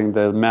minimizing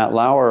the Matt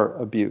Lauer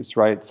abuse,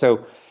 right?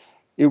 So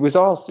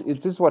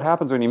this is what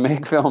happens when you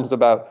make films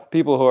about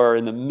people who are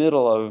in the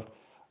middle of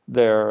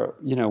their,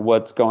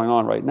 what's going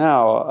on right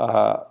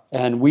now,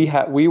 and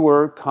we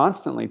were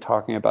constantly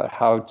talking about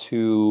how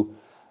to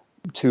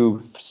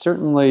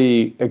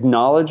certainly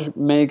acknowledge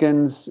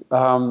Megyn's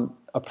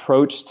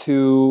approach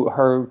to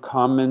her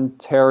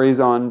commentaries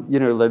on,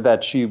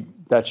 that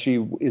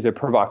she is a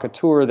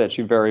provocateur, that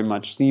she very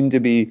much seemed to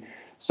be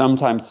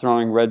sometimes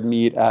throwing red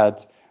meat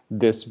at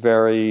this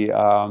very,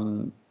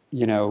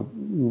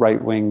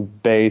 right-wing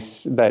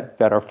base that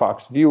are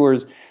Fox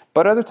viewers.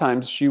 But other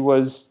times she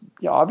was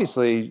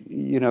obviously,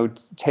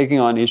 taking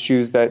on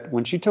issues that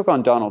when she took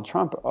on Donald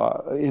Trump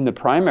in the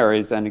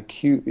primaries and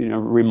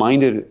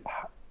reminded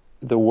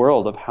the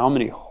world of how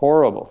many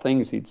horrible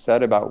things he'd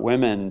said about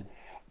women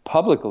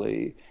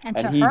publicly, and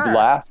he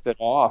laughed it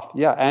off.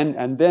 Yeah,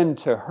 and then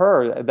to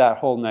her that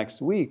whole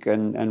next week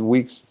and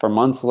weeks for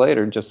months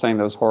later, just saying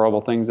those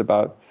horrible things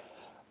about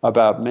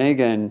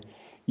Megyn,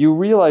 you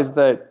realize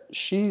that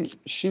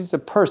she's a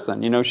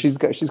person. She's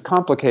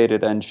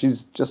complicated, and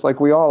she's just like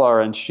we all are,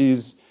 and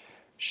she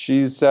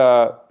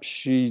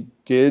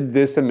did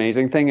this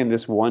amazing thing in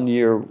this 1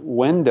 year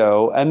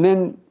window, and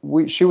then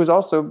she was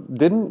also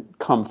didn't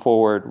come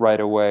forward right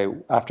away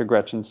after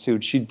Gretchen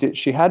sued.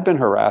 She had been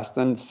harassed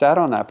and sat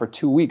on that for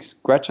 2 weeks.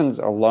 Gretchen's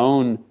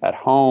alone at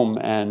home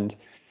and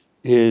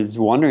is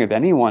wondering if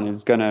anyone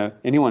who's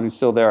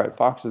still there at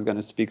Fox is going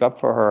to speak up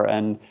for her.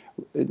 And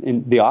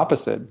in the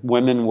opposite,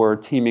 women were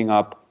teaming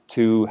up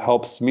to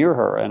help smear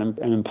her and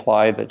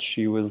imply that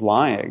she was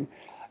lying.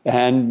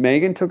 And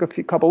Megyn took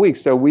a couple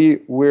weeks. So we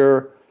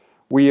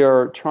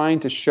are trying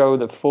to show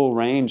the full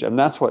range, and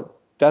that's what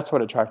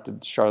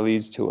attracted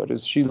Charlize to it.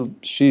 Is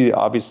she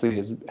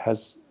obviously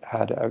has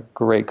had a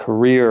great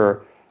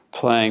career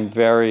playing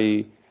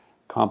very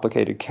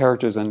complicated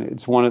characters, and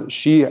it's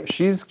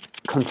she's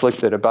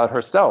conflicted about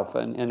herself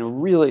and in a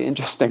really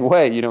interesting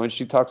way, and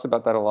she talks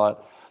about that a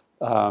lot.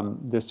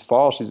 This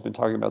fall, she's been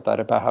talking about that,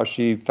 about how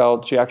she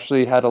felt she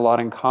actually had a lot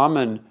in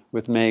common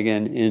with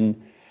Megyn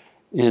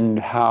in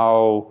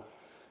how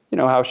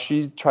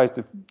she tries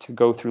to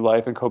go through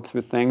life and cope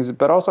with things,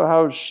 but also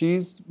how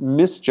she's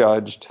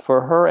misjudged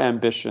for her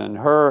ambition,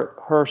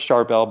 her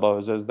sharp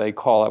elbows, as they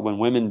call it, when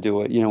women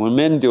do it. When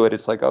men do it,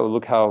 it's like, oh,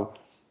 look how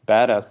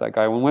badass that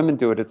guy. When women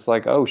do it, it's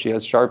like, oh, she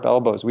has sharp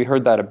elbows. We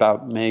heard that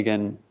about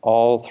Megyn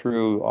all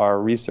through our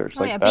research.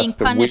 Oh, that's being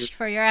punished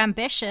for your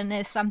ambition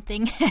is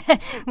something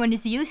one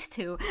is used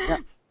to.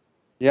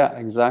 Yeah,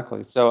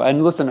 exactly. So,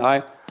 and listen,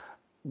 I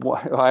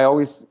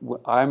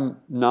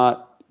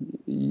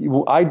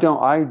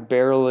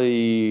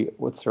barely,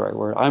 what's the right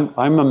word?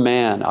 I'm a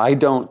man.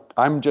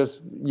 I'm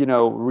just,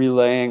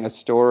 relaying a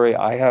story.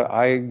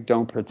 I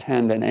don't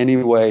pretend in any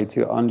way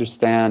to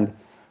understand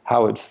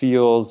how it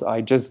feels.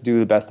 I just do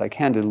the best I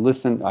can to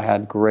listen. I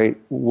had great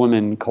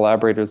women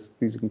collaborators,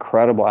 these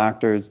incredible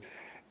actors,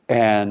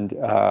 and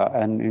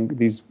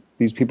these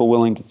people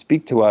willing to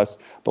speak to us.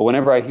 But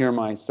whenever I hear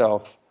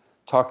myself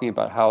talking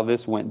about how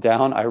this went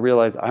down, I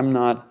realize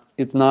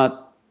it's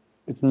not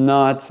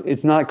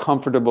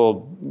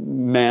comfortable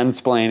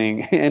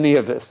mansplaining any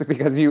of this,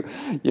 because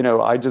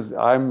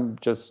I'm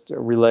just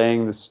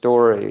relaying the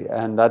story,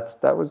 and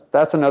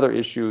that's another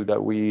issue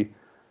that we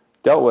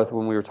dealt with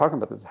when we were talking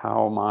about this.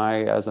 How am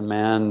I, as a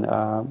man,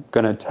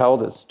 going to tell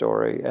this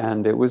story?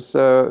 And it was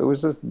a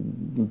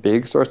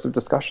big source of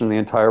discussion the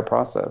entire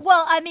process.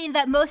 Well, I mean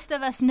that most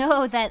of us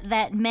know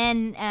that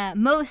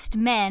most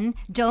men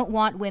don't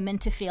want women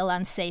to feel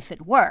unsafe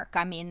at work.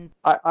 I mean,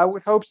 I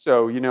would hope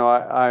so.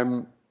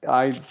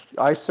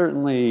 I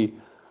certainly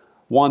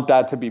want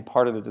that to be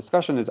part of the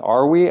discussion. Is,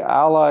 are we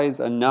allies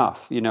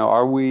enough?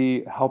 Are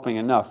we helping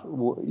enough?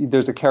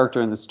 There's a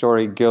character in the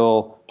story,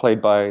 Gil,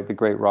 played by the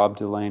great Rob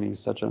Delaney,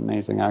 such an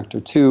amazing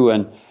actor too,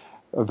 and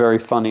very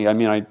funny. I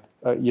mean,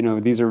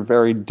 these are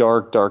very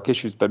dark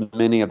issues, but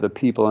many of the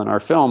people in our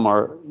film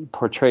are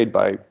portrayed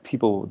by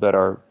people that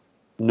are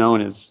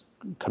known as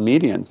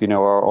comedians,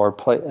 or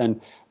play,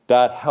 and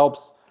that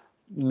helps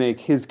make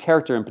his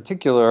character in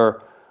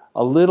particular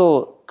a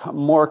little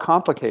more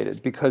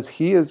complicated, because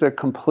he is a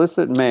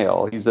complicit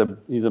male. He's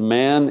a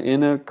man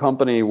in a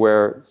company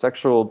where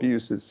sexual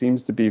abuse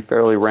seems to be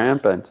fairly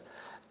rampant,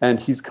 and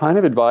he's kind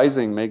of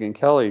advising Megyn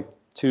Kelly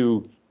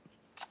to,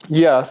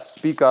 yes,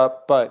 speak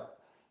up, but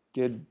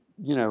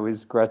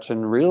is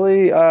Gretchen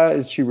really?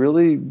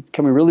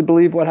 Can we really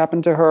believe what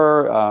happened to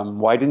her?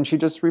 Why didn't she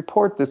just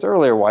report this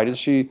earlier? Why did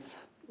she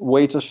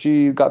wait till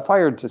she got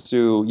fired to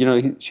sue. You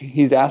know,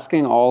 he's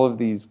asking all of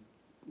these,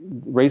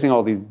 raising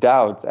all these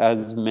doubts,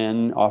 as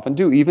men often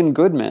do. Even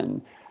good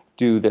men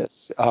do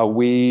this.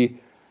 We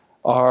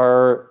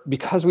are,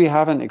 because we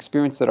haven't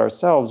experienced it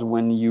ourselves,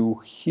 when you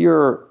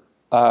hear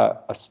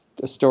a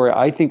story,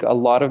 I think a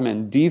lot of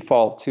men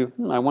default to,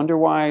 I wonder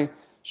why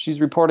she's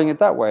reporting it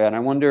that way, and I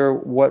wonder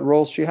what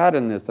role she had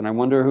in this, and I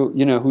wonder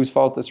whose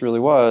fault this really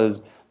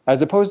was, as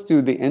opposed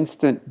to the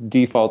instant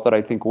default that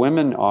I think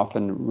women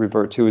often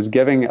revert to, is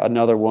giving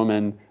another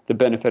woman the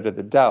benefit of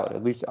the doubt.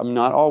 At least,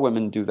 not all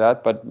women do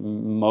that, but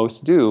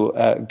most do.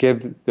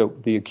 Give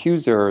the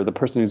accuser, the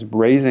person who's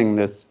raising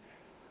this,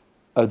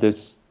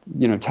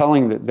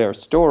 telling their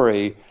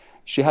story,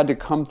 she had to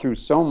come through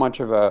so much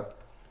of a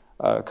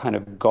kind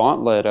of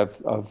gauntlet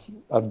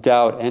of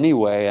doubt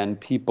anyway, and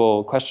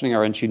people questioning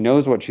her, and she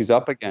knows what she's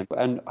up against.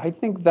 And I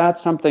think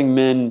that's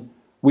something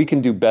we can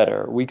do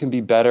better. We can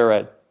be better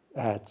at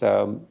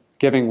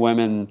giving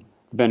women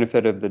the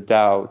benefit of the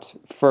doubt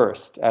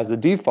first as the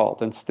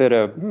default, instead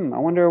of, I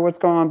wonder what's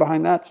going on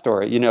behind that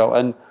story,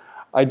 And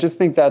I just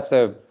think that's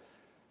a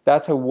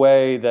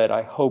way that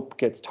I hope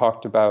gets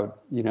talked about,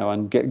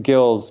 and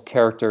Gil's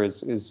character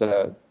is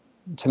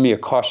to me a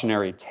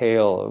cautionary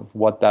tale of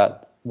what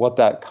that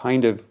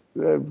kind of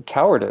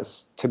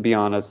cowardice, to be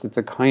honest. It's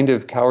a kind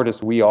of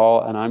cowardice we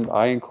all, and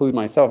I include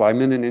myself,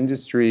 I'm in an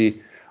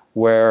industry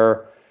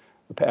where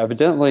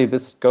evidently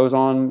this goes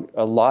on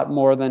a lot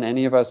more than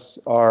any of us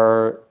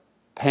are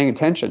paying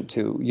attention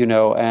to,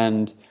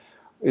 and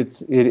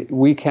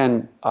we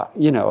can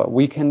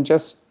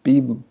just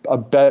be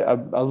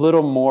a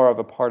little more of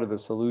a part of the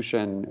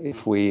solution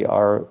if we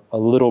are a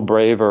little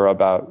braver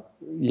about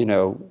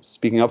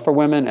speaking up for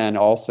women, and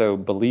also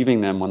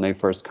believing them when they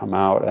first come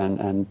out,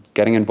 and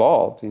getting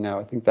involved.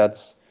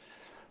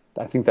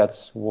 I think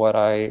that's what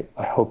I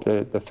hope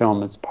that the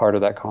film is part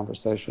of that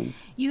conversation.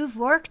 You've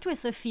worked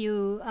with a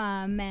few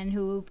men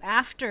who,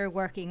 after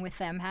working with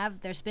them,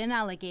 there's been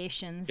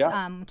allegations.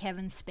 Yeah.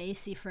 Kevin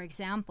Spacey, for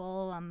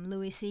example,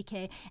 Louis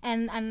C.K.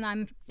 And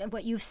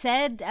what you've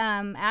said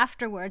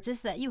afterwards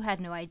is that you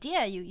had no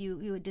idea.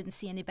 You didn't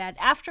see any bad.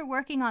 After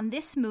working on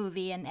this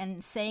movie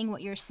and saying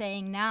what you're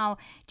saying now,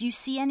 do you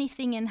see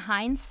anything in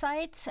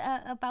hindsight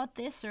about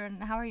this, or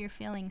how are your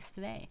feelings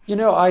today?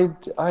 I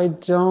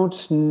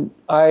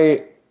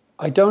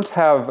don't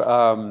have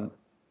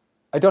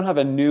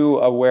a new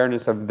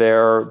awareness of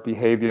their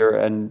behavior,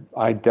 and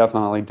I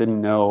definitely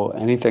didn't know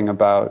anything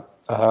about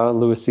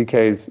Louis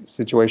C.K.'s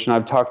situation.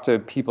 I've talked to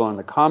people in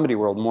the comedy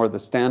world, more the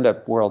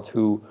stand-up world,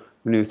 who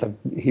knew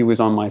he was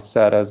on my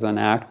set as an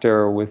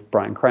actor with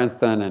Bryan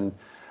Cranston and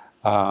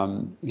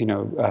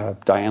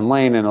Diane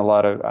Lane, and a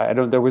lot of I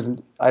don't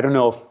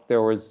know if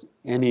there was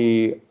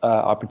any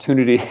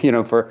opportunity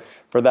for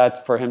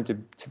him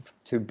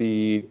to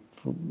be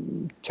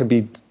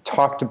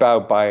talked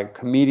about by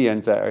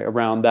comedians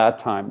around that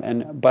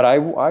time. But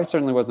I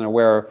certainly wasn't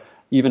aware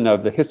even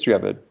of the history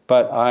of it.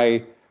 But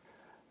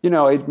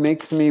it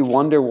makes me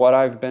wonder what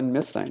I've been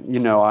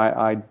missing.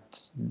 I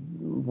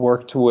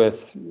worked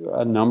with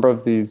a number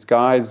of these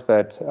guys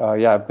that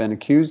have been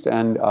accused,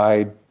 and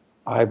I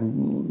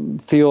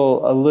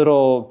feel a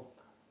little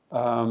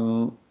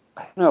I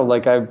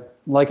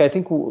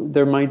think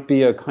there might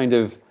be a kind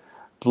of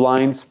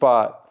blind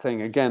spot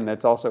thing again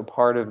that's also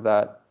part of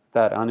that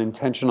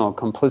unintentional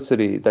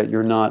complicity, that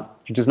you're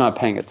just not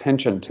paying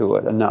attention to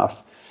it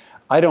enough.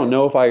 I don't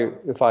know if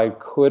I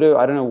could have.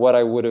 I don't know what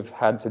I would have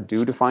had to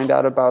do to find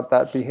out about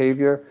that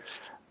behavior,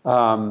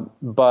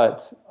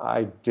 but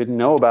I didn't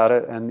know about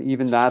it, and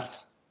even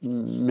that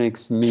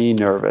makes me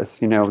nervous.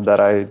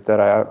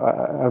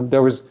 That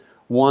there was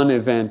one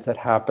event that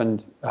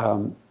happened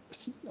on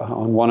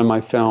one of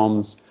my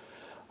films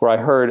where I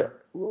heard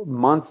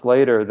months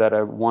later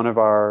that one of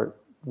our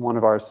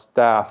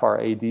staff, our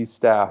AD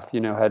staff,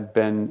 had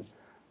been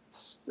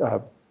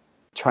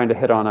trying to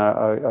hit on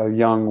a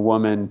young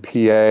woman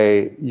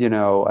PA,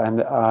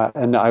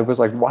 and I was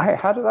like, why?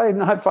 How did I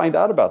not find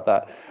out about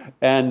that?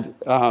 And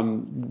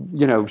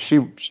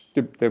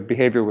the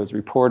behavior was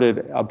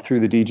reported up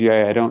through the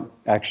DGA. I don't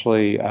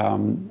actually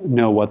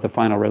know what the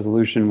final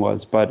resolution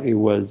was, but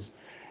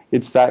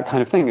it's that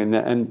kind of thing.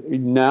 And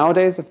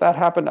nowadays, if that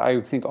happened,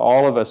 I think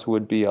all of us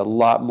would be a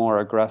lot more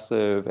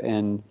aggressive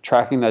in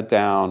tracking that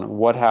down.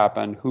 What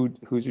happened?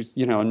 Who's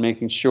and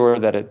making sure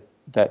that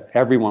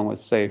everyone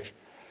was safe.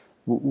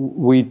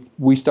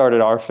 We started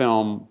our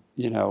film,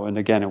 and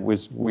again,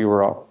 we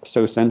were all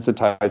so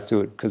sensitized to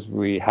it because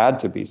we had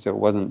to be. So it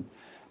wasn't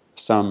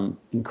some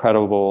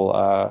incredible,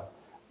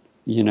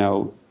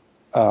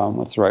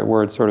 what's the right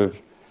word? Sort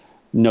of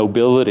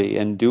nobility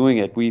in doing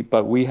it.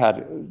 We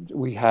had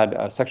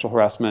sexual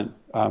harassment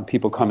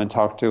people come and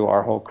talk to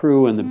our whole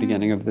crew in the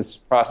beginning of this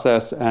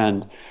process,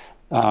 and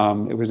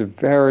it was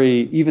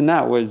even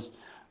that was,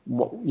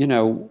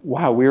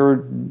 wow,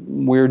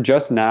 we're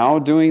just now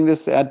doing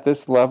this at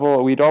this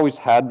level. We'd always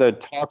had the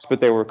talks,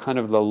 but they were kind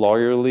of the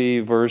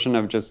lawyerly version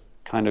of just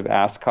kind of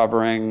ass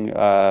covering.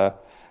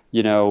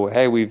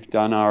 Hey, we've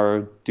done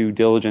our due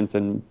diligence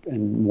and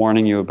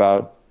warning you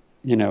about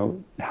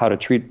how to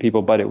treat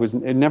people, but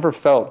it never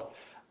felt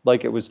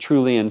like it was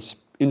truly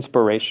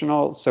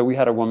inspirational. So we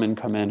had a woman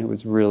come in who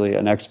was really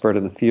an expert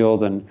in the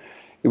field, and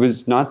it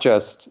was not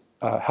just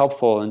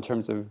helpful in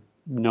terms of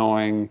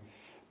knowing,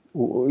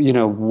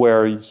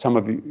 where some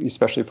of,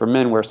 especially for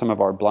men, where some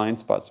of our blind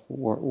spots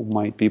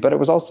might be, but it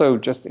was also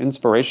just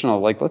inspirational.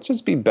 Like, let's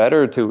just be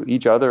better to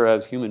each other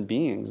as human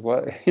beings.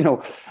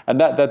 And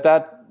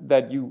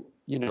that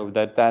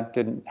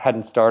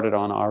hadn't started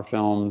on our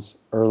films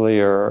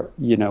earlier,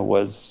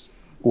 was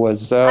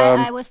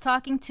I was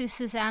talking to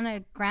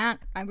Susanna Grant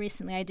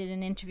recently. I did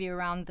an interview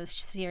around the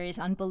series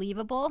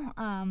Unbelievable,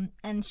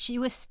 and she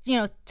was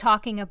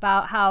talking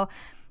about how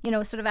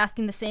sort of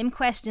asking the same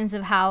questions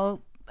of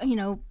how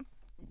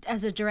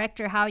as a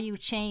director, how you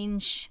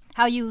change,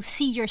 how you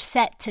see your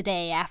set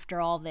today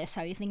after all this,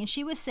 how you think. And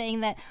she was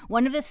saying that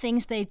one of the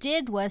things they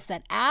did was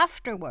that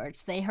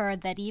afterwards they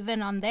heard that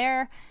even on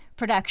their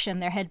production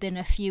there had been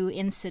a few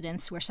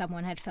incidents where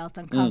someone had felt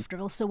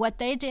uncomfortable. So what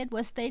they did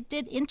was they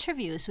did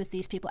interviews with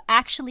these people,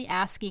 actually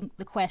asking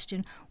the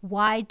question,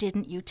 why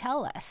didn't you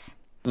tell us?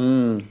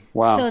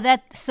 Wow. So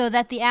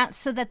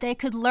that they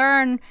could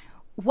learn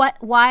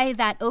why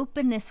that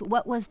openness,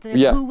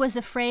 who was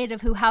afraid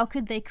of who, how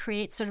could they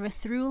create sort of a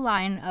through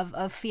line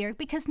of fear?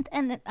 Because,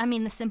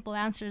 the simple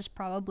answer is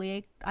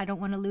probably, I don't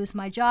want to lose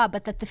my job,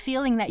 but that the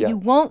feeling that you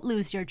won't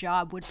lose your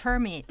job would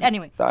permeate.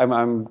 Anyway.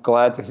 I'm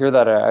glad to hear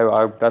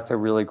that. That's a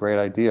really great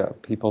idea.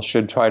 People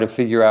should try to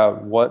figure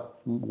out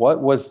what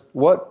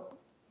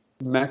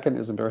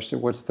mechanism, or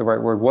what's the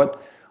right word,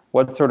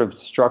 what sort of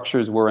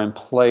structures were in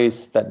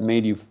place that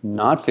made you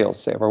not feel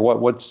safe, or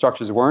what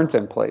structures weren't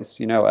in place,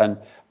 and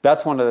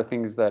that's one of the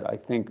things that I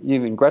think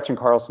even Gretchen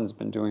Carlson's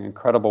been doing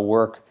incredible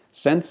work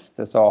since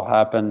this all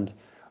happened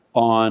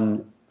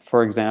on,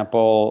 for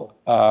example,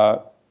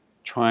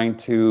 trying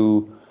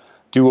to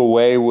do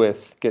away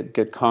with,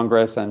 get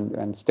Congress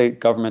and state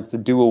governments to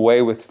do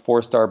away with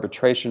forced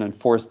arbitration and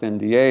forced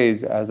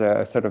NDAs as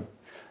a sort of,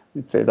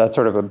 I'd say that's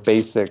sort of a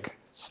basic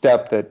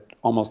step that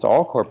almost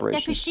all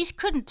corporations. Yeah, because she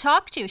couldn't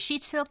talk to you. She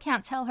still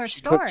can't tell her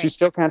story. She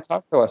still can't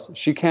talk to us.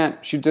 She can't.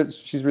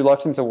 She's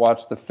reluctant to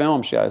watch the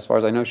film. As far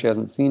as I know, she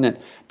hasn't seen it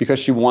because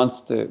she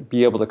wants to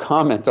be able to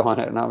comment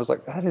on it. And I was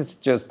like, that is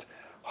just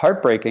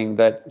heartbreaking.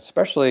 That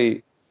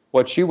especially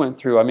what she went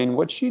through. I mean,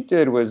 what she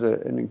did was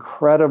an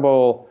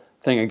incredible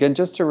thing. Again,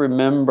 just to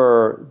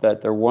remember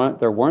that there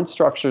weren't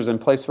structures in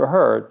place for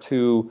her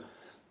to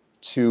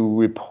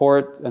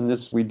report, and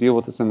we deal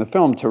with this in the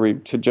film,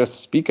 to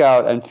just speak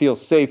out and feel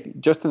safe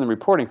just in the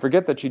reporting.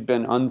 Forget that she'd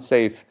been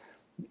unsafe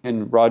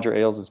in Roger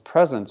Ailes'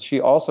 presence.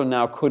 She also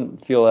now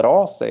couldn't feel at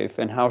all safe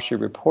in how she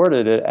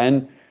reported it,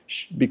 and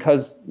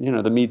because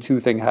the Me Too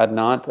thing had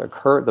not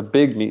occurred, the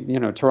big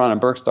Tarana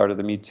Burke started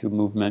the Me Too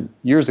movement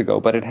years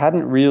ago, but it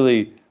didn't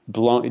really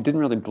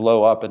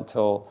blow up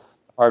until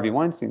the Harvey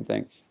Weinstein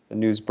thing. The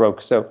news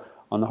broke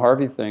on the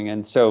Harvey thing,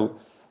 and so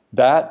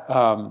that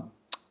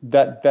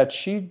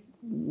she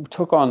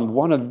took on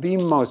one of the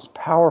most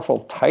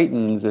powerful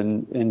titans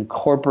in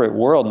corporate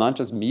world, not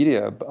just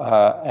media,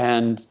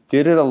 and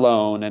did it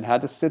alone, and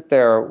had to sit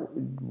there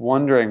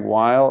wondering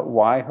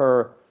why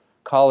her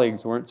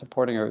colleagues weren't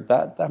supporting her.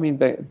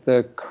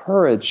 The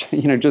courage,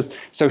 just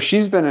so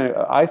she's been.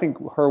 I think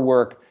her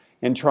work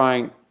in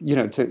trying,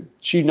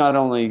 she not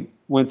only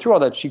went through all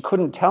that, she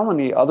couldn't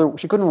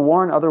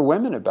warn other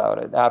women about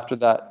it after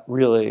that,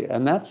 really,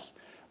 and that's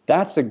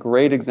a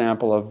great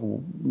example of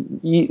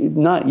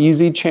not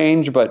easy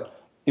change, but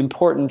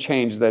important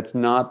change. It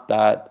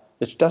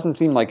doesn't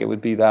seem like it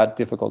would be that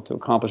difficult to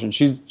accomplish. And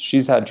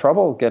she's had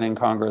trouble getting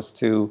Congress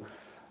to.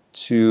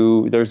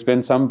 There's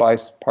been some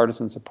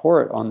bipartisan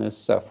support on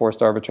this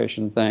forced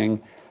arbitration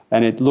thing,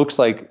 and it looks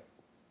like,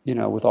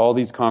 with all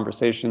these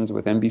conversations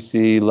with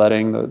NBC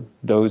letting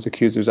those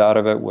accusers out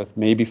of it, with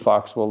maybe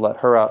Fox will let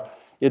her out.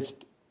 It's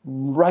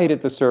right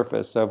at the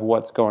surface of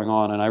what's going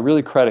on, and I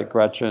really credit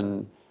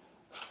Gretchen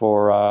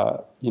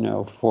for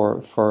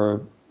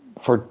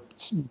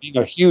being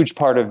a huge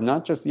part of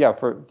not just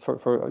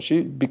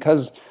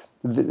because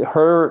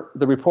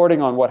the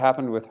reporting on what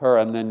happened with her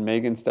and then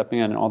Megan stepping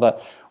in and all that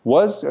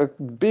was a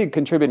big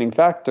contributing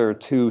factor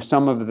to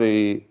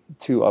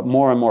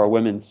more and more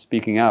women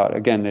speaking out.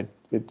 Again,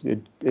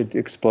 it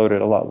exploded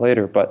a lot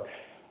later, but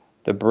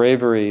the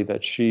bravery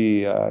that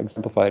she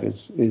exemplified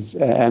is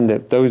and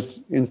that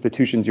those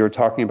institutions you were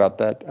talking about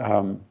that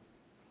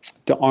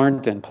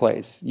aren't in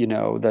place,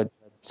 that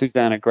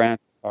Susanna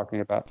Grant is talking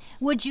about.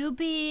 Would you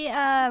be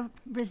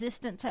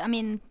resistant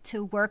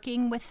to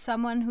working with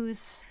someone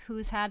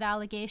who's had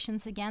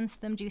allegations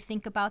against them? Do you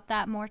think about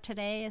that more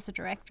today as a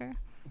director?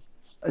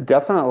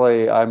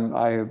 Definitely.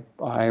 I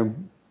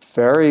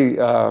very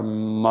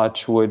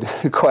much would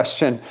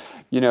question,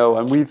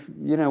 and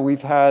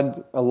we've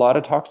had a lot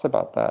of talks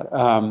about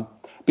that.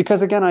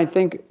 Because again, I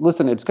think,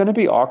 listen, it's going to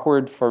be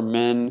awkward for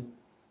men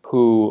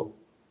who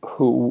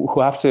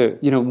have to,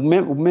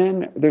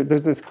 men,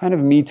 there's this kind of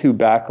Me Too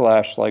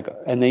backlash,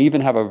 and they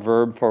even have a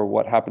verb for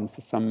what happens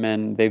to some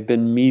men. They've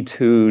been Me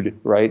Too'd,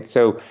 right?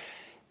 So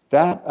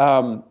that's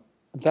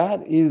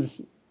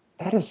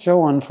That is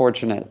so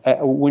unfortunate.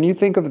 When you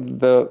think of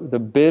the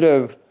bit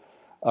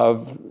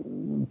of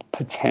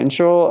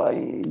potential,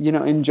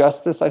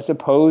 injustice, I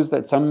suppose,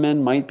 that some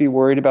men might be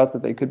worried about,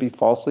 that they could be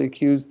falsely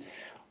accused,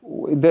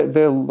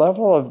 the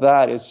level of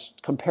that is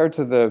compared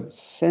to the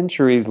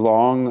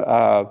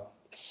centuries-long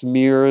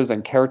smears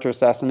and character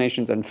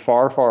assassinations and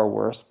far, far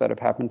worse that have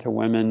happened to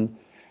women.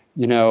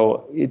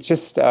 It's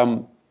just,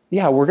 we're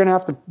going to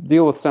have to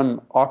deal with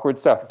some awkward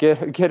stuff.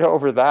 Get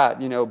over that,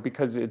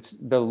 because it's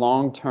the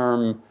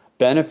long-term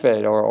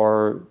benefit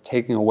or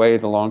taking away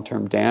the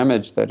long-term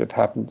damage that has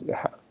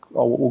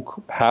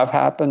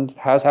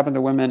happened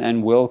to women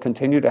and will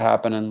continue to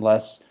happen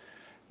unless,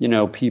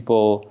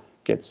 people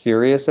get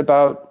serious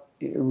about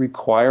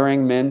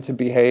requiring men to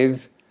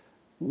behave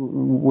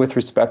with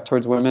respect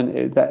towards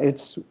women.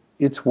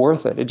 It's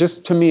worth it.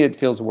 To me, it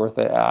feels worth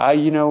it.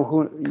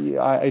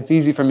 It's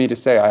easy for me to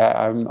say.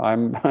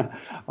 I'm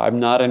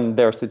not in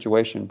their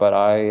situation, but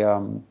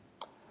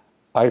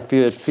I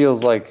feel it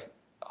feels like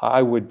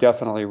I would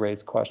definitely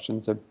raise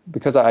questions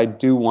because I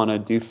do want to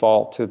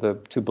default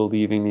to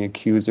believing the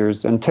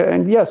accusers and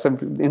yes,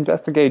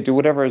 investigate, do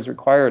whatever is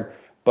required,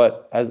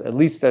 but at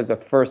least as a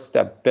first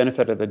step,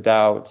 benefit of the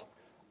doubt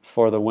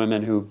for the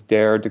women who've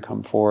dared to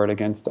come forward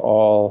against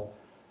all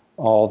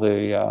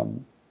the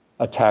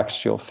attacks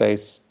she'll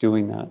face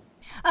doing that.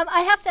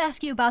 I have to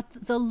ask you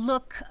about the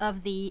look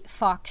of the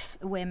Fox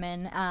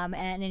women,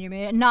 and in your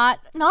movie, not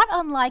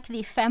unlike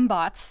the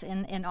fembots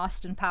in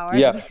Austin Powers.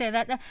 Yeah. You say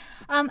that.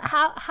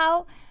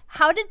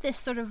 How did this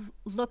sort of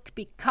look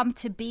come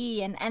to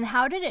be, and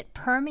how did it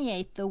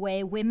permeate the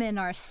way women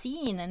are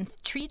seen and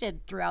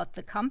treated throughout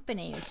the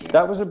company?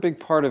 That was a big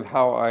part of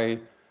how I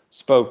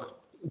spoke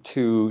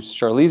to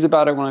Charlize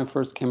about it when I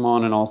first came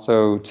on, and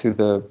also to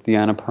the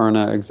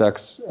Annapurna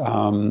execs.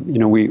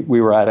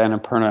 We were at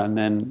Annapurna, and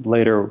then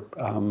later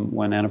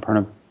when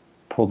Annapurna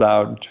pulled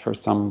out for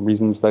some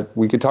reasons that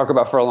we could talk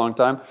about for a long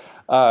time,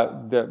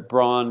 the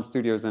Braun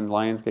Studios and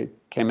Lionsgate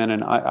came in,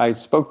 and I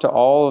spoke to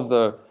all of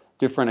the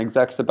different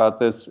execs about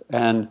this,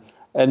 and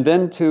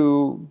then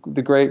to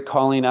the great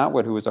Colleen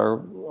Atwood, who was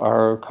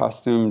our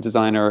costume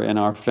designer in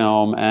our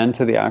film, and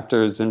to the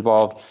actors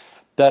involved,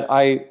 that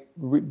I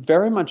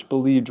very much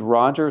believed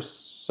Roger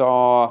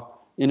saw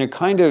in a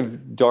kind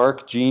of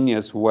dark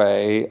genius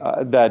way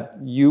that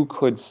you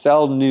could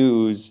sell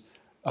news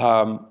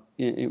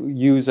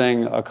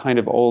using a kind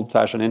of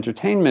old-fashioned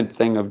entertainment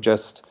thing of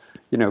just,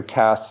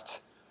 cast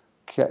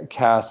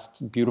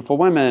beautiful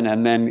women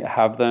and then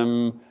have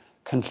them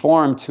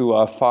conform to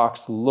a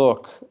Fox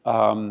look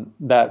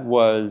that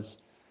was,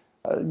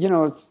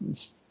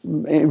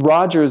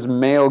 Roger's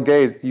male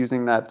gaze,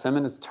 using that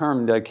feminist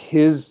term, like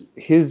his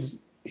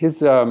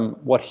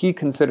what he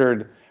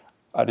considered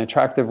an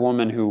attractive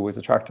woman who was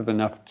attractive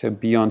enough to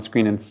be on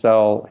screen and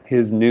sell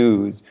his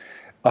news.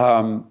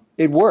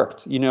 It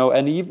worked,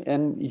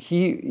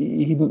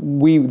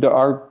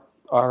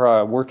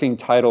 our working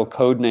title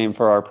code name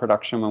for our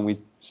production when we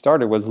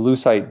started was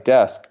Lucite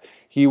Desk.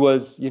 He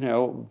was, it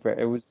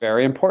was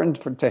very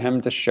important to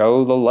him to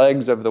show the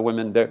legs of the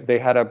women. They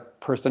had a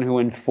person who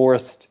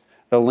enforced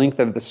the length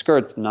of the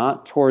skirts,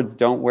 not towards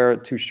don't wear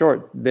it too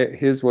short.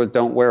 His was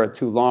don't wear it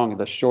too long.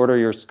 The shorter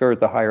your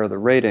skirt, the higher the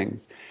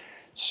ratings.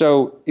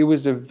 So it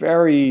was a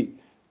very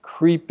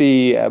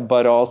creepy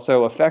but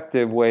also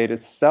effective way to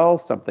sell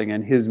something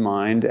in his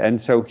mind.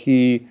 And so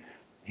he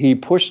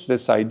pushed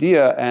this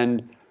idea,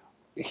 and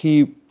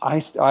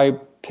I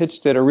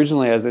pitched it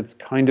originally as it's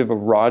kind of a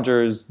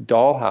Roger's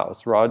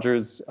dollhouse.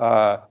 Roger's,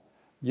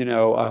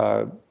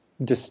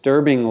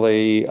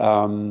 disturbingly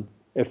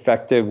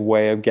effective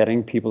way of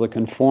getting people to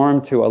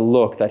conform to a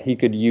look that he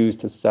could use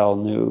to sell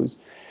news.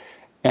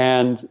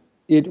 And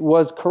it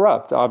was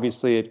corrupt.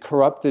 Obviously, it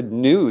corrupted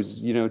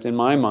news, in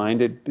my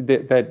mind.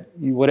 There's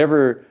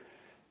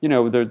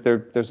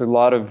a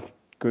lot of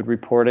good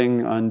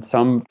reporting on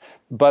some,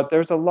 but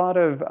there's a lot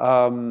of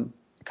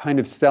kind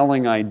of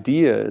selling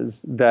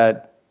ideas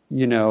that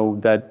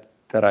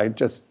I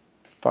just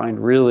find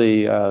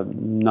really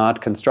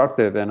not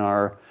constructive in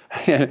our,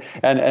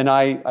 and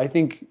I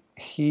think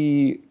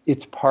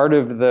it's part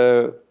of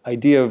the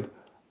idea of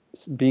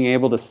being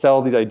able to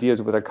sell these ideas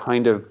with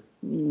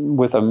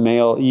a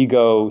male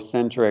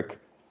ego-centric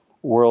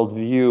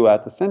worldview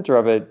at the center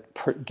of it,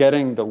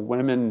 getting the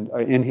women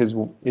in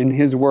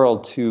his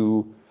world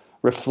to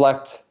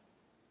reflect.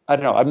 I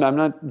don't know. I'm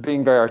not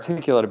being very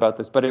articulate about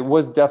this, but it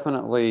was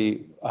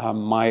definitely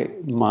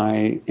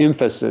my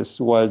emphasis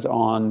was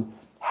on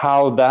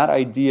how that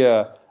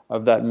idea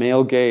of that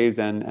male gaze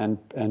and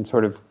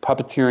sort of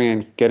puppeteering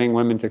and getting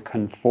women to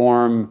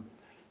conform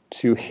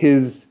to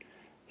his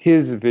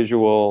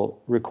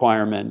visual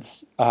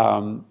requirements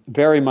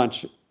very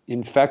much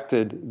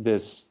infected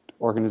this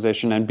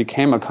organization and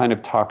became a kind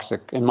of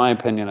toxic, in my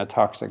opinion, a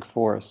toxic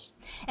force.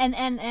 And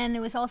it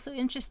was also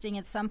interesting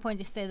at some point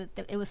to say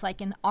that it was like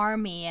an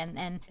army,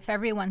 and if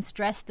everyone's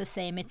dressed the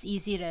same, it's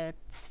easy to,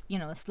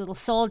 little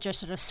soldiers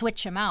sort of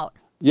switch them out.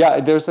 Yeah,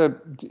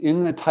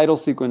 in the title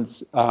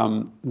sequence,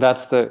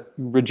 that's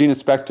Regina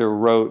Spektor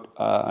wrote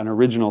an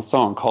original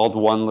song called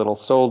One Little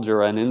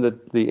Soldier, and in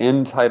the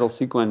end title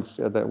sequence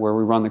where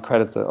we run the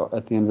credits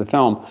at the end of the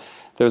film,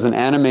 there's an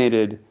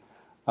animated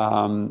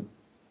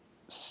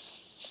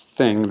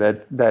thing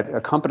that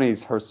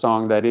accompanies her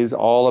song that is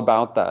all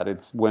about that.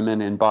 It's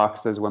women in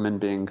boxes, women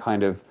being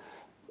kind of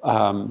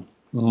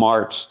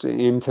marched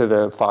into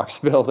the Fox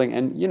building,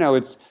 and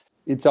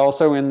it's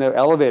also in the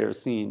elevator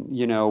scene,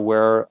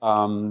 where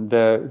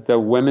the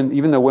women,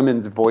 even the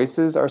women's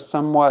voices are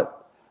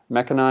somewhat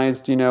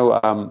mechanized.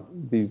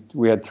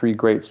 We had three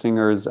great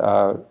singers.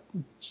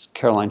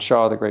 Caroline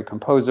Shaw, the great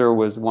composer,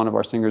 was one of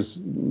our singers,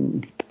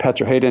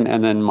 Petra Hayden,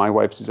 and then my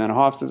wife Susanna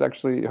Hoffs is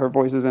actually, her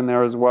voice is in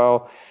there as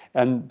well.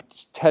 And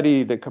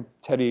Teddy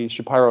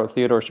Shapiro,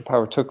 Theodore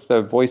Shapiro, took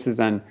the voices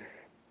and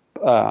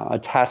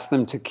attached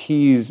them to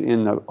keys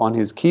on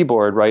his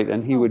keyboard, right?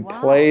 And he would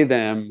play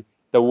them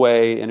the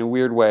way, in a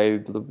weird way,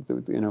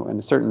 in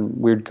a certain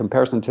weird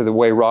comparison to the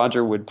way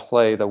Roger would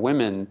play the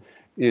women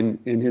in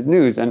his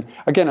news. And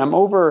again, I'm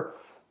over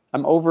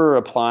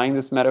applying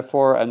this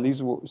metaphor, and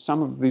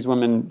some of these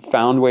women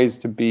found ways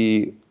to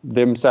be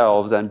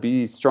themselves and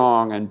be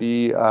strong and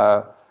be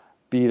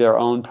their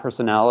own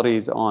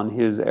personalities on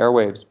his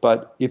airwaves.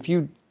 But if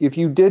you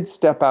did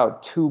step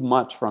out too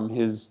much from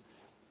his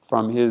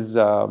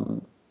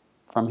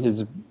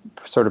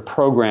sort of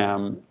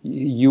program,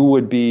 you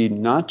would be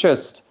not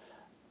just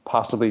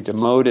possibly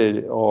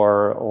demoted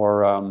or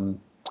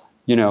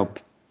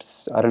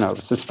I don't know,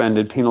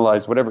 suspended,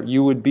 penalized, whatever.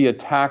 You would be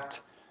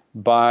attacked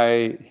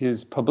by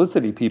his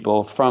publicity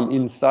people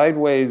in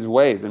sideways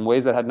ways, in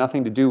ways that had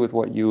nothing to do with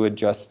what you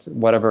had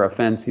whatever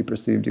offense he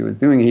perceived you as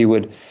doing. He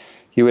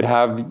would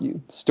have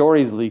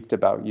stories leaked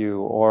about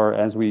you, or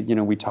as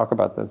we talk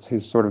about this,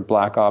 his sort of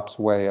black ops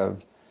way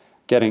of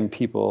getting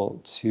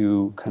people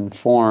to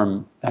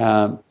conform.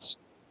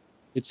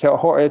 It's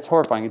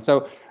horrifying. And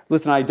so,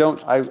 listen,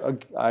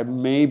 I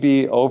may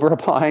be over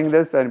applying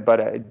this, but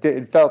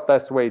it felt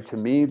this way to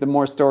me. The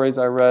more stories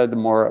I read, the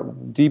more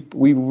deep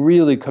we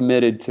really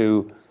committed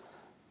to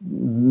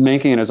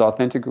making it as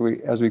authentic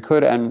as we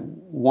could.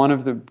 And one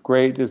of the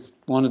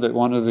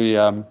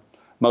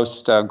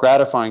most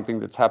gratifying thing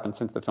that's happened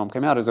since the film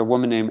came out is a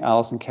woman named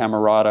Alison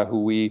Camerata,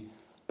 who we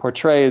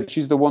portray as,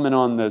 she's the woman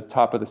on the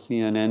top of the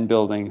CNN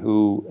building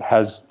who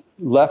has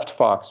left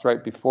Fox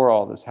right before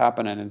all this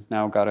happened and has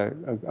now got a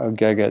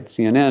gig at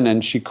CNN.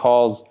 And she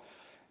calls,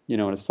 in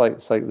a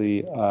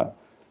slightly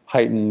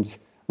heightened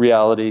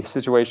reality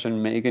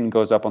situation, Megan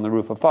goes up on the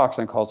roof of Fox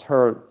and calls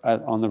her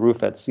on the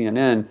roof at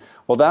CNN.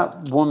 Well,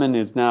 that woman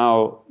is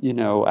now, is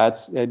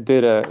at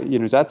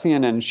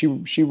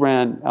CNN. She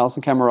ran,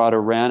 Alison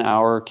Camerata ran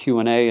our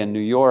Q&A in New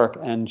York,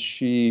 and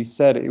she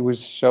said it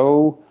was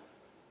so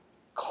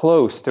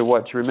close to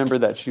what she remembered,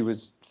 that she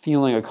was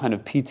feeling a kind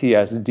of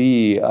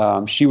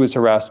PTSD. She was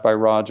harassed by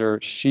Roger.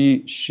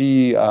 She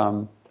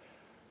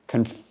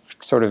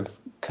sort of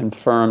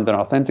confirmed and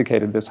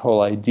authenticated this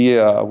whole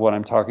idea of what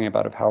I'm talking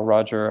about, of how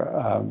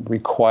Roger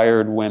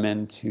required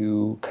women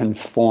to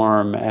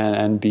conform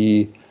and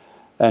be,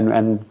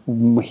 and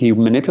he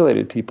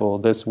manipulated people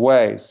this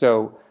way.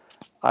 So,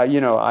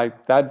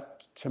 that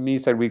to me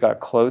said we got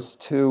close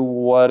to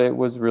what it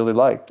was really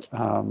like.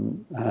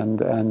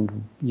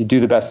 And you do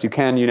the best you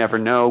can. You never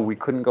know. We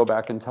couldn't go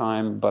back in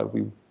time, but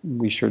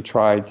we sure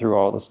tried through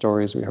all the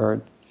stories we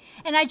heard.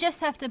 And I just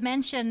have to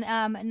mention,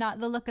 not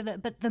the look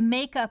of but the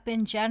makeup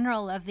in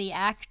general of the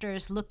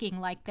actors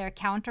looking like their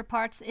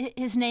counterparts.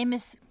 His name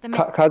is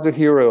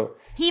Kazuhiro.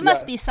 He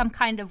must be some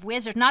kind of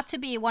wizard, not to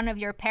be one of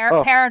your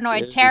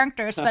paranoid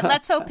characters, but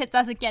let's hope it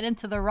doesn't get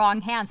into the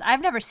wrong hands.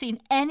 I've never seen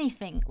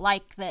anything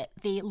like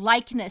the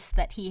likeness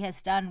that he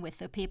has done with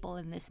the people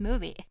in this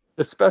movie.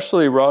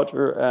 Especially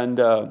Roger, and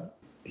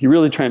he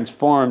really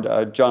transformed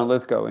John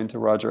Lithgow into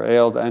Roger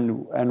Ailes,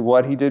 and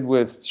what he did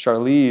with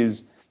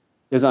Charlize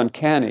is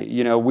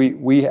uncanny.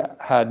 We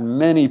had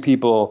many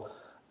people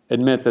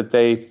admit that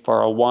they,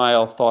 for a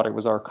while, thought it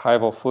was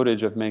archival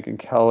footage of Megyn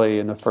Kelly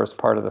in the first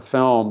part of the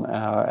film,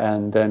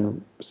 and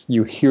then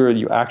you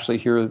actually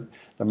hear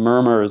the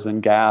murmurs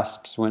and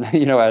gasps when,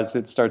 as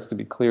it starts to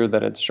be clear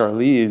that it's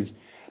Charlize,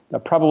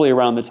 probably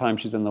around the time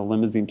she's in the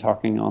limousine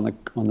talking on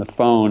the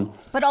phone.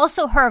 But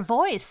also her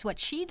voice, what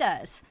she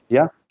does.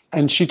 Yeah.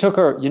 And she took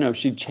her,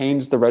 she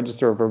changed the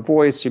register of her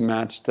voice. She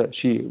matched that.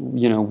 She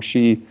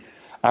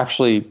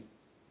actually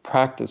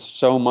practiced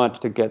so much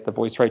to get the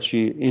voice right.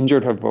 She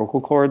injured her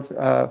vocal cords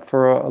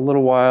for a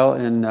little while,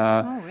 and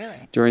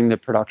during the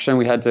production,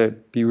 we had to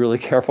be really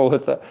careful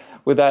with that.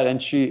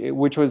 And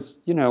which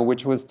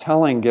was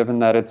telling, given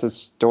that it's a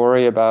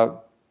story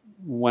about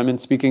women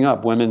speaking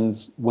up,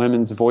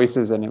 women's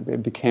voices, and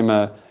it became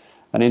an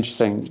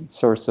interesting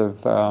source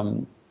of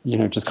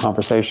just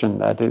conversation.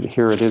 That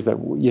here it is that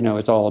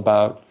it's all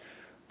about,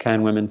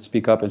 can women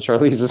speak up? And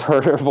Charlize has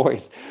heard her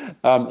voice.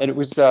 And it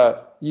was,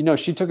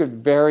 she took it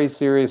very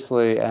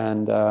seriously.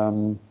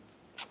 And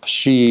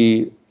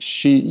she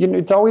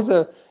it's always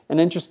an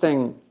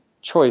interesting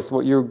choice.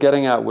 What you're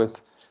getting at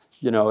with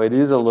it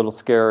is a little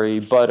scary.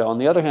 But on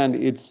the other hand,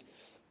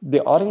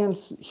 the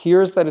audience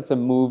hears that it's a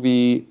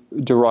movie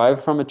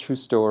derived from a true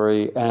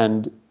story,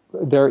 and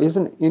there is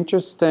an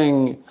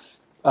interesting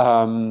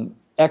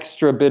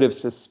extra bit of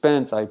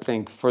suspense, I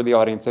think, for the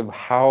audience of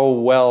how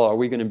well are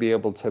we going to be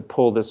able to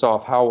pull this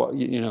off? How,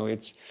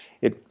 it's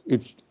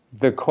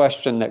the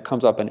question that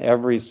comes up in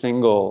every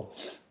single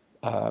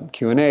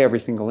Q&A, every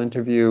single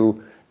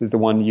interview is the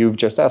one you've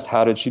just asked.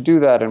 How did she do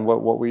that? And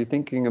what were you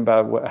thinking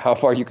about? How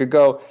far you could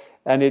go?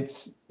 And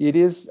it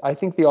is, I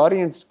think the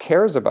audience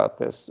cares about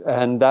this.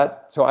 And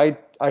so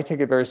I take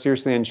it very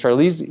seriously. And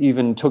Charlize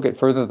even took it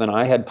further than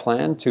I had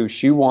planned to.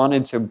 She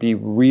wanted to be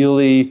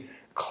really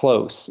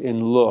close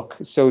in look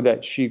so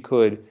that she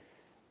could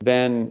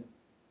then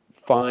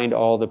find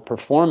all the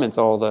performance,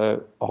 all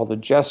the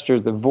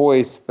gestures, the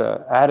voice,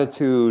 the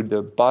attitude,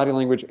 the body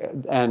language,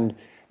 and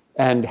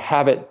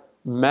have it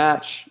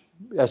match.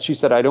 As she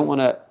said, I don't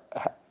want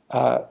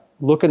to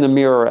look in the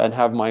mirror and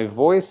have my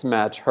voice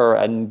match her,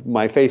 and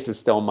my face is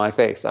still my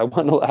face. I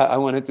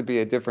want it to be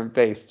a different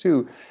face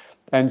too.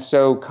 And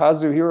so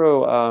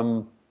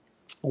Kazuhiro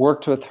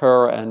worked with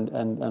her,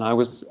 and I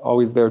was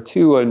always there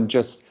too, and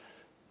just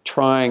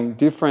trying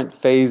different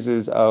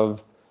phases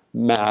of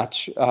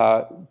match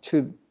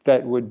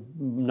that would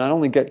not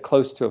only get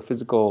close to a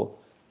physical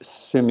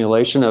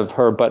simulation of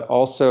her, but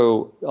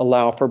also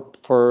allow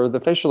for the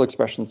facial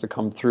expressions to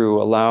come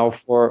through,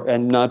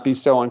 and not be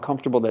so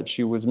uncomfortable that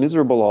she was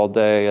miserable all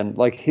day. And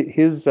like he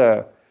is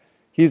a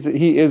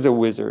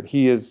wizard.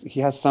 He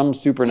has some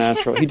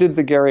supernatural. He did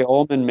the Gary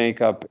Oldman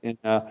makeup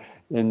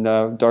in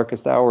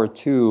Darkest Hour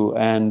too,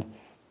 and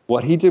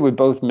what he did with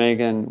both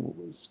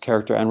Megan's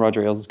character and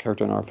Roger Ailes'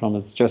 character in our film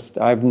is just,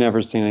 I've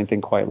never seen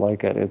anything quite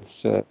like it.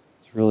 It's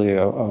really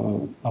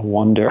a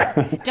wonder.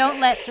 Don't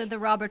let the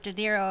Robert De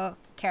Niro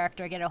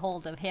character get a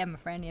hold of him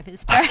for any of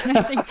his parts.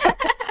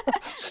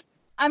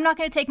 I'm not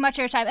going to take much of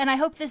your time, and I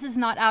hope this is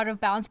not out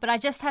of bounds, but I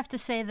just have to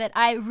say that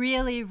I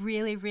really,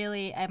 really,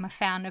 really am a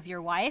fan of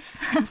your wife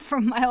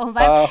from my whole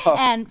life,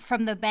 and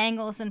from the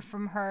Bangles and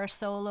from her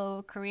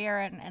solo career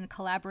and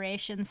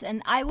collaborations.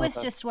 And I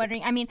was just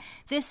wondering, I mean,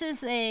 this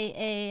is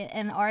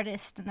an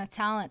artist and a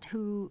talent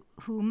who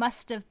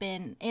must have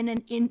been in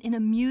a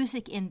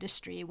music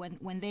industry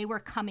when they were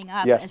coming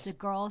up as a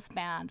girls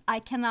band.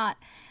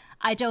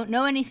 I don't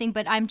know anything,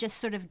 but I'm just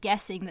sort of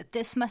guessing that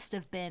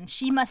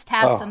she must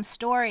have some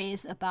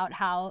stories about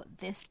how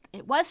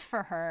it was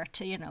for her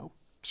to,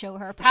 show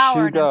her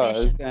power and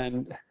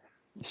ambition.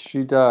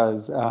 She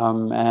does.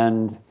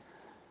 And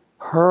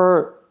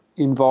her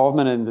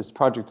involvement in this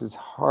project is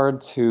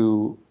hard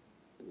to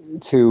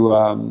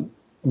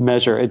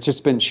measure.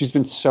 She's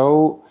been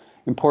so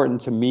important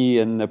to me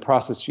in the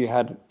process. She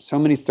had so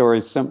many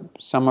stories.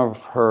 Some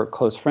of her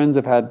close friends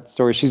have had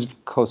stories. She's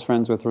close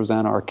friends with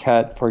Rosanna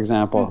Arquette, for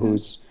example,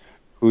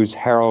 whose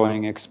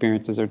harrowing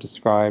experiences are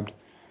described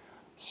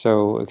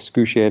so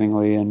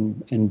excruciatingly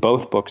in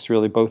both books,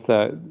 really. Both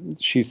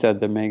She Said,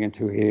 the Megan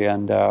Twohey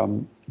and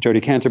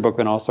Jodie Cantor book,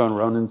 and also in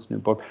Ronan's new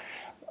book.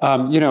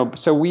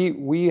 So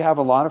we have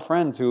a lot of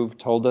friends who've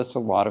told us a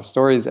lot of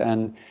stories,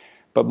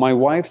 but my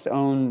wife's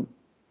own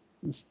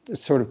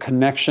sort of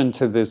connection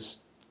to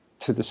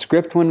the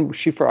script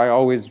I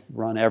always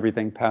run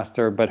everything past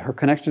her, but her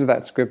connection to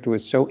that script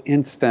was so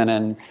instant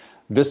and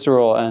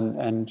visceral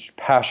and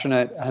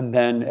passionate. And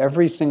then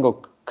every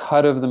single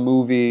cut of the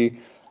movie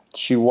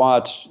she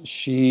watched,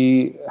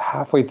 she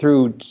halfway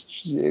through,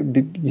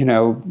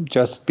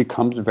 just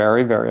becomes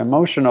very, very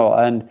emotional.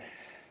 And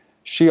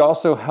she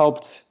also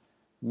helped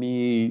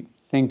me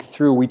think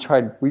through. We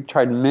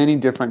tried many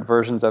different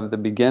versions of the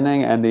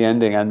beginning and the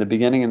ending, and the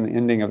beginning and the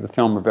ending of the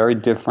film are very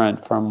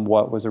different from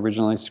what was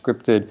originally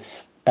scripted.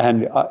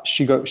 And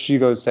she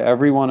goes to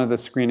every one of the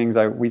screenings.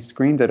 We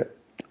screened it,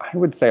 I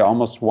would say,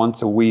 almost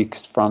once a week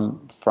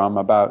from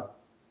about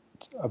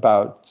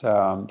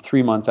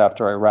 3 months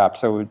after I wrapped.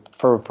 So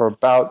for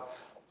about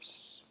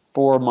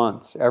 4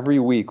 months, every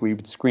week we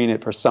would screen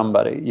it for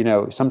somebody.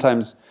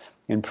 Sometimes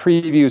in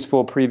previews,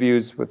 full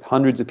previews with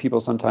hundreds of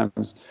people,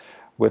 sometimes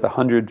with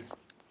 100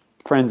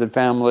 friends and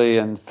family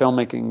and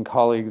filmmaking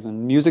colleagues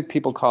and music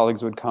people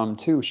colleagues would come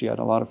too. She had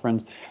a lot of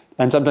friends,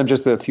 and sometimes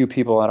just a few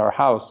people at our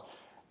house.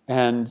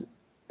 And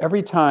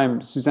every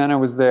time Susanna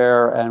was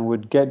there and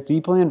would get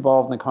deeply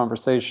involved in the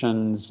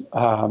conversations,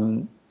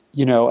 and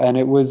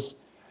it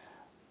was,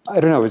 I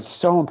don't know, it's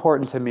so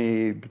important to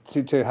me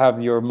to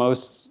have your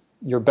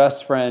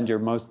best friend, your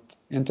most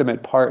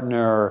intimate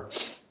partner,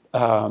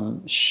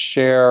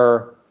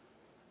 share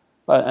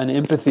an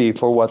empathy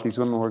for what these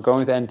women were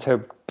going through, and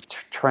to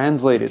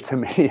translate it to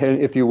me,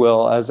 if you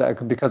will,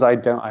 because I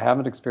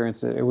haven't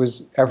experienced it. It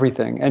was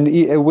everything, and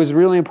it was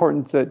really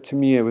important to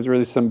me. It was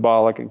really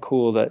symbolic and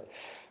cool that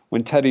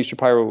when Teddy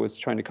Shapiro was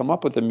trying to come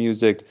up with the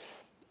music,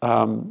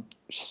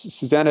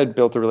 Susanna had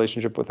built a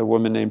relationship with a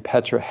woman named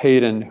Petra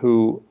Hayden,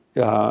 who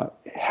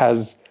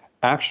has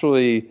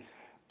actually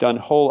done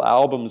whole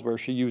albums where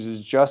she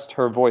uses just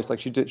her voice.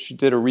 Like she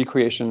did a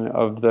recreation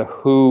of the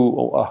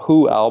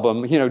Who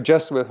album,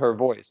 just with her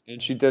voice.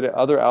 And she did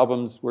other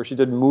albums where she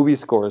did movie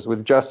scores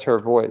with just her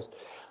voice.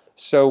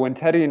 So when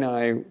Teddy and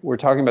I were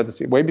talking about this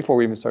way before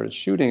we even started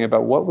shooting,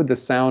 about what would the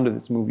sound of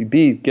this movie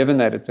be, given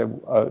that it's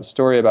a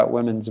story about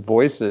women's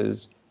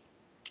voices,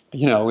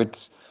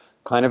 it's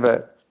kind of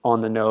a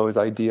on-the-nose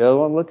idea.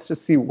 Well, let's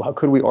just see, how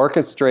could we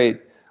orchestrate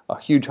a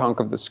huge hunk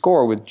of the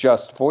score with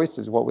just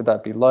voices? What would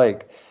that be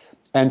like?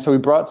 And so we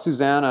brought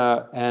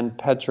Susanna and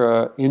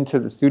Petra into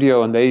the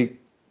studio, and they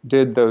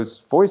did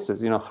those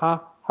voices,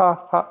 ha, ha,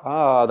 ha,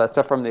 ah, that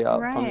stuff from the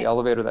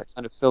elevator, that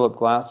kind of Philip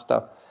Glass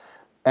stuff.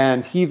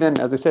 And he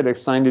then, as I said,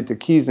 assigned it to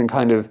keys and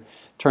kind of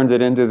turned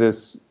it into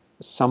this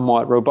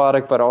somewhat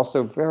robotic, but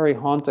also very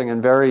haunting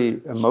and very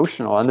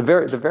emotional. And the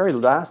very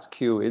last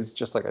cue is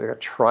just like a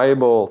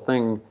tribal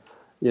thing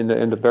in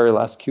the very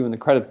last cue in the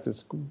credits,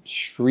 this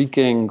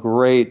shrieking,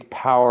 great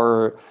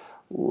power,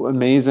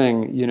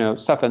 amazing,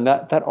 stuff. And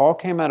that all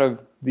came out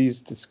of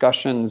these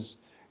discussions,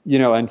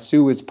 and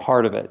Sue was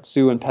part of it.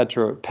 Sue and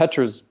Petra.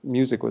 Petra's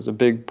music was a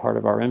big part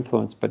of our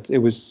influence, but it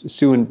was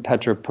Sue and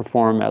Petra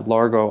perform at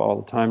Largo all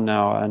the time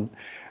now. And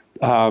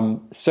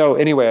so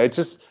anyway,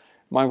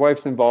 my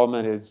wife's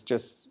involvement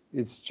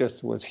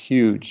was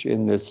huge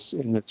in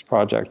this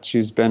project.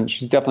 She's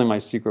definitely my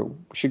secret.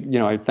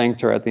 I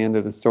thanked her at the end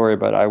of the story,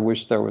 but I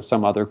wish there was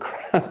some other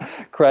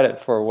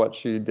credit for what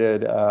she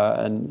did.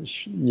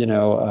 She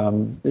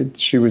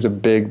was a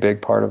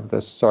big part of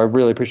this. So I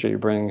really appreciate you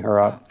bringing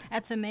her up.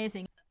 That's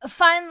amazing.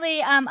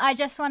 Finally, I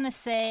just want to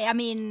say,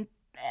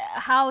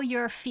 how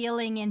you're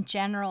feeling in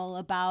general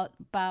about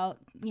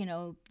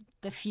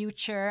the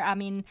future.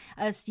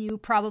 As you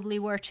probably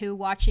were too,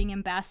 watching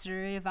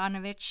Ambassador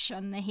Yovanovitch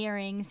on the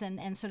hearings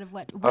and sort of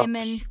what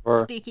women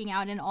speaking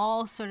out in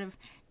all sort of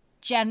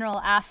general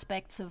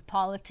aspects of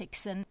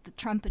politics and the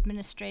Trump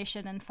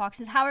administration and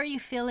Fox. How are you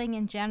feeling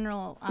in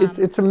general?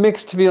 It's a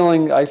mixed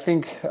feeling, I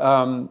think.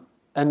 And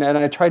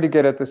I tried to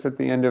get at this with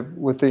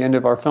the end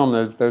of our film.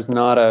 There's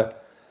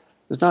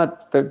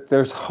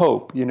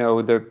hope.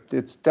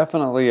 It's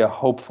definitely a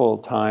hopeful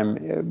time.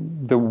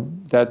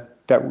 That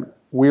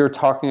we're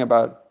talking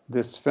about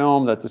this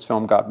film, that this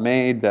film got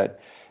made, that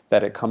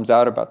it comes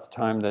out about the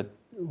time that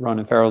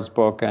Ronan Farrow's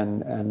book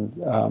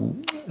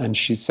and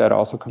She Said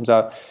also comes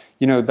out.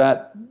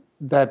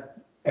 That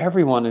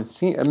everyone is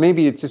seeing.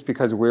 Maybe it's just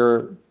because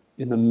we're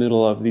in the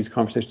middle of these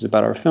conversations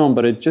about our film,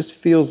 but it just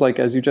feels like,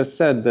 as you just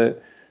said,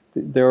 that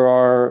there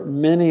are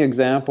many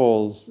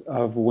examples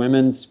of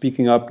women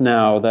speaking up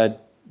now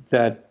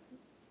that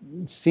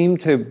seem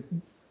to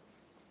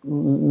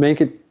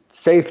make it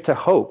safe to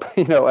hope,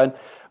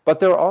 but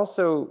they're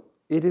also,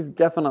 it is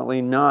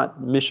definitely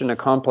not mission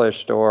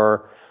accomplished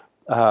or,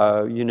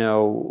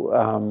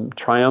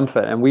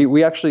 triumphant. And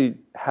we actually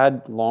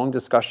had long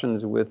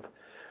discussions with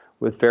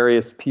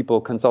various people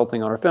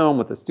consulting on our film,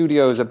 with the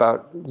studios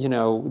about,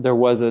 there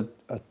was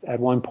at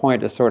one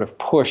point a sort of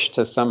push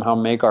to somehow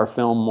make our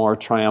film more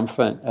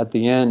triumphant at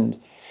the end.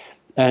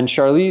 And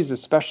Charlize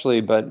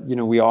especially, but,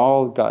 we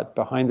all got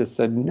behind this,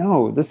 said,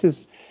 no, this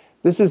is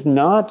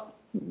not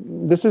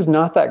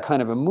that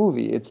kind of a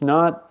movie. It's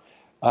not,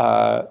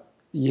 a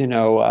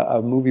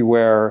movie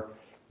where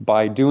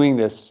by doing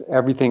this,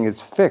 everything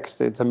is fixed.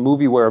 It's a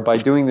movie where by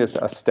doing this,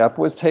 a step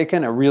was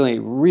taken, a really,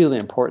 really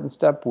important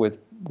step with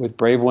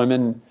brave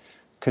women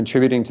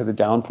contributing to the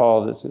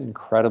downfall of this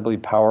incredibly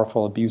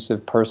powerful,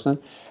 abusive person.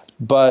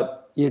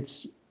 But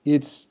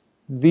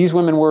these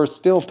women were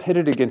still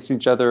pitted against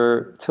each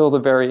other till the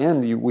very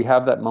end. We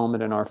have that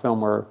moment in our film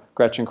where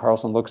Gretchen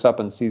Carlson looks up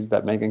and sees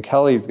that Megyn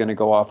Kelly is going to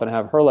go off and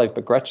have her life,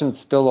 but Gretchen's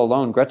still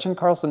alone. Gretchen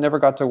Carlson never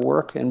got to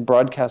work in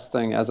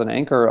broadcasting as an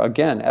anchor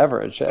again,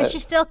 ever. She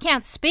still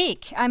can't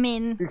speak.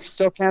 She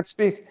still can't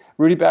speak.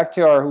 Rudy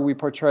Bakhtiar, who we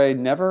portrayed,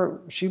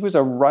 she was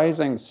a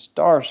rising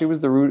star. She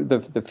was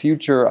the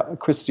future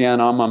Christiane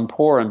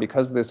Amanpour, and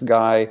because this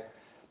guy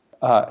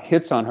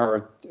hits on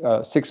her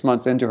 6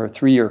 months into her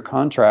 3-year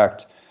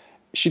contract,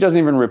 she doesn't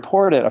even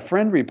report it. A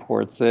friend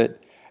reports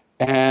it,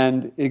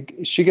 and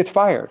she gets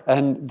fired.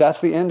 And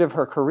that's the end of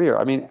her career.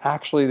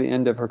 Actually the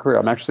end of her career.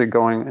 I'm actually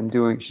going and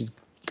she's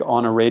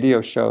on a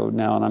radio show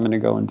now, and I'm going to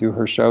go and do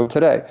her show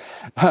today.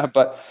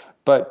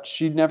 But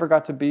she never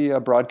got to be a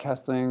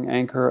broadcasting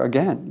anchor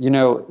again.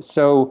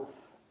 So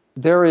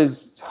there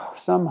is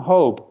some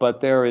hope, but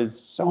there is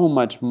so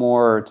much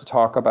more to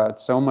talk about,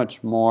 so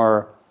much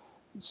more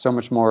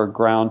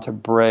ground to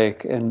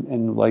break,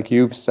 and like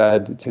you've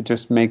said, to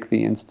just make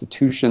the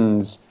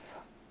institutions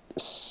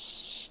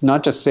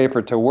not just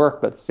safer to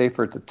work, but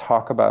safer to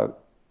talk about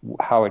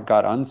how it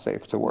got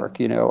unsafe to work,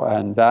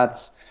 and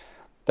that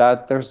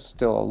there's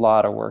still a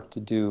lot of work to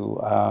do.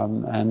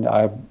 And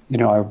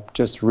I'm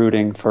just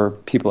rooting for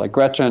people like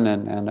Gretchen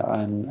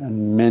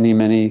and many,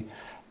 many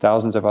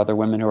thousands of other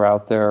women who are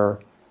out there,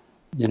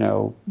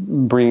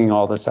 bringing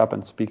all this up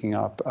and speaking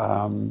up.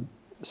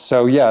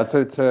 So yeah,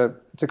 it's a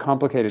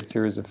complicated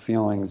series of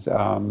feelings.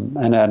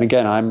 And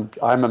again,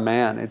 I'm a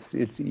man.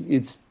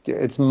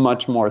 It's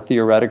much more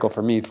theoretical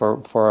for me.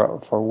 For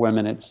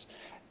women, it's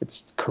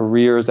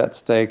careers at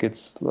stake.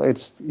 It's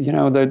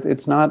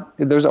not.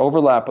 There's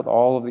overlap with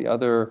all of the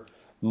other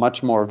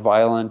much more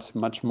violent,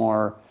 much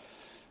more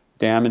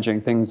damaging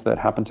things that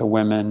happen to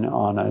women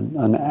on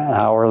an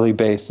hourly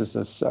basis.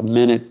 It's a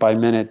minute by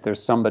minute,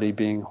 there's somebody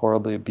being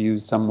horribly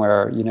abused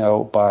somewhere,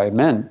 by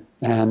men.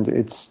 And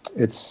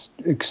it's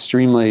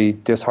extremely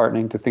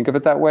disheartening to think of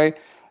it that way.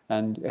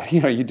 And,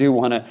 you do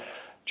want to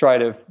try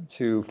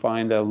to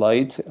find a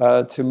light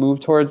to move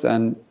towards.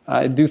 And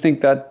I do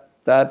think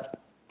that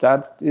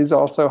is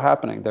also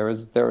happening. There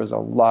is a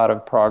lot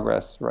of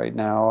progress right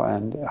now,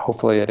 and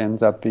hopefully it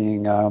ends up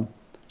being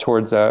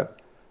towards a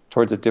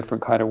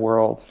different kind of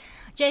world.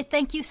 Jay,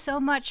 thank you so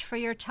much for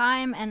your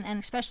time, and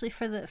especially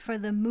for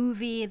the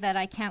movie that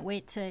I can't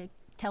wait to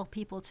tell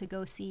people to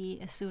go see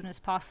as soon as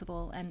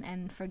possible,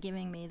 and for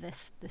giving me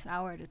this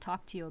hour to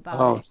talk to you about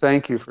it. Oh,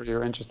 thank you for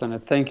your interest in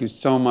it. Thank you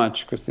so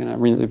much, Christina. It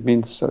really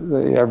means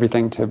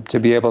everything to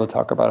be able to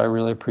talk about it. I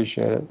really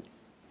appreciate it.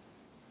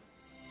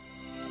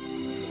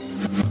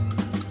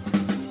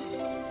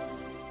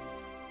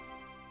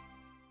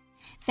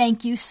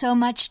 Thank you so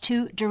much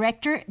to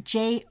director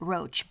Jay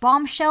Roach.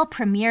 Bombshell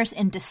premieres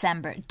in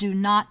December. Do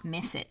not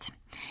miss it.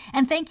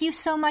 And thank you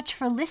so much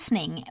for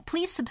listening.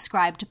 Please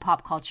subscribe to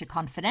Pop Culture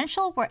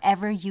Confidential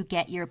wherever you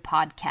get your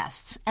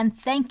podcasts. And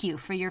thank you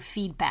for your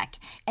feedback.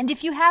 And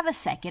if you have a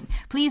second,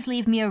 please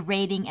leave me a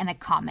rating and a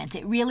comment.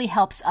 It really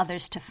helps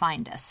others to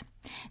find us.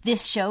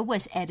 This show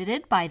was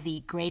edited by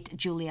the great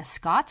Julia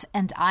Scott,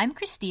 and I'm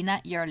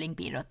Christina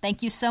Yerling-Biro.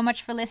 Thank you so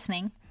much for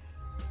listening.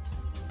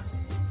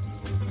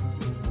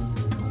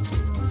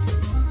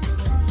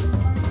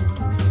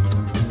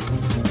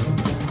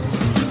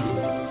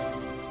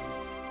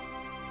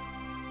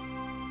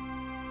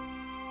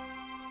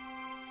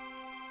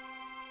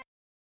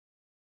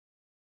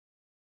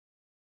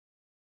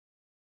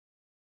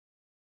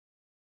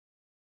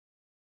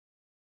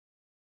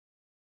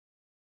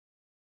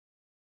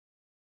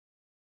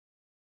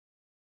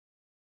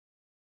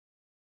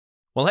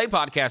 Well, hey,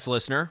 podcast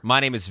listener. My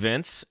name is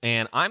Vince,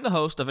 and I'm the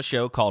host of a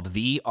show called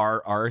The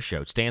RR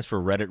Show. It stands for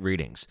Reddit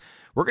Readings.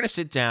 We're going to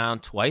sit down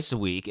twice a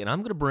week, and I'm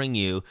going to bring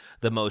you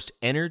the most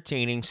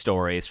entertaining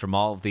stories from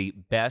all of the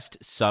best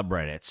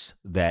subreddits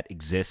that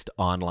exist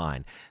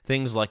online.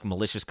 Things like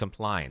malicious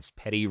compliance,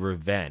 petty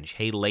revenge,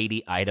 hey,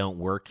 lady, I don't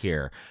work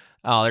here.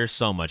 Oh, there's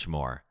so much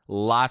more.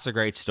 Lots of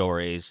great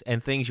stories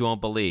and things you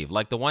won't believe.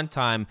 Like the one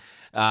time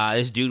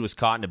this dude was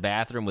caught in a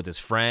bathroom with his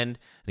friend,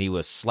 and he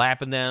was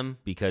slapping them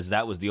because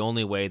that was the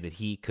only way that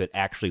he could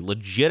actually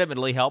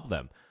legitimately help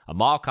them. A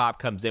mall cop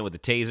comes in with a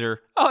taser.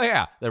 Oh,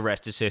 yeah, the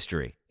rest is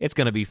history. It's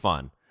going to be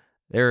fun.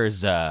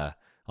 There's, I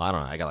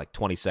don't know, I got like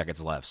 20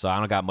 seconds left, so I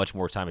don't got much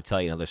more time to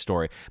tell you another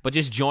story. But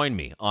just join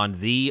me on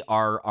The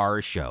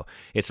RR Show.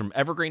 It's from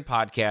Evergreen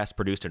Podcast,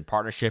 produced in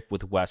partnership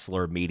with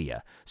Wessler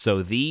Media.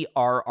 So The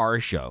RR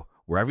Show,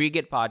 wherever you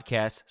get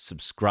podcasts,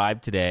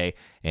 subscribe today.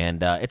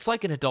 And it's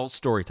like an adult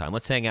story time.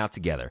 Let's hang out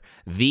together.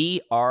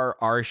 The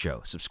RR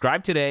Show.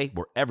 Subscribe today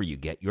wherever you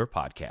get your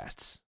podcasts.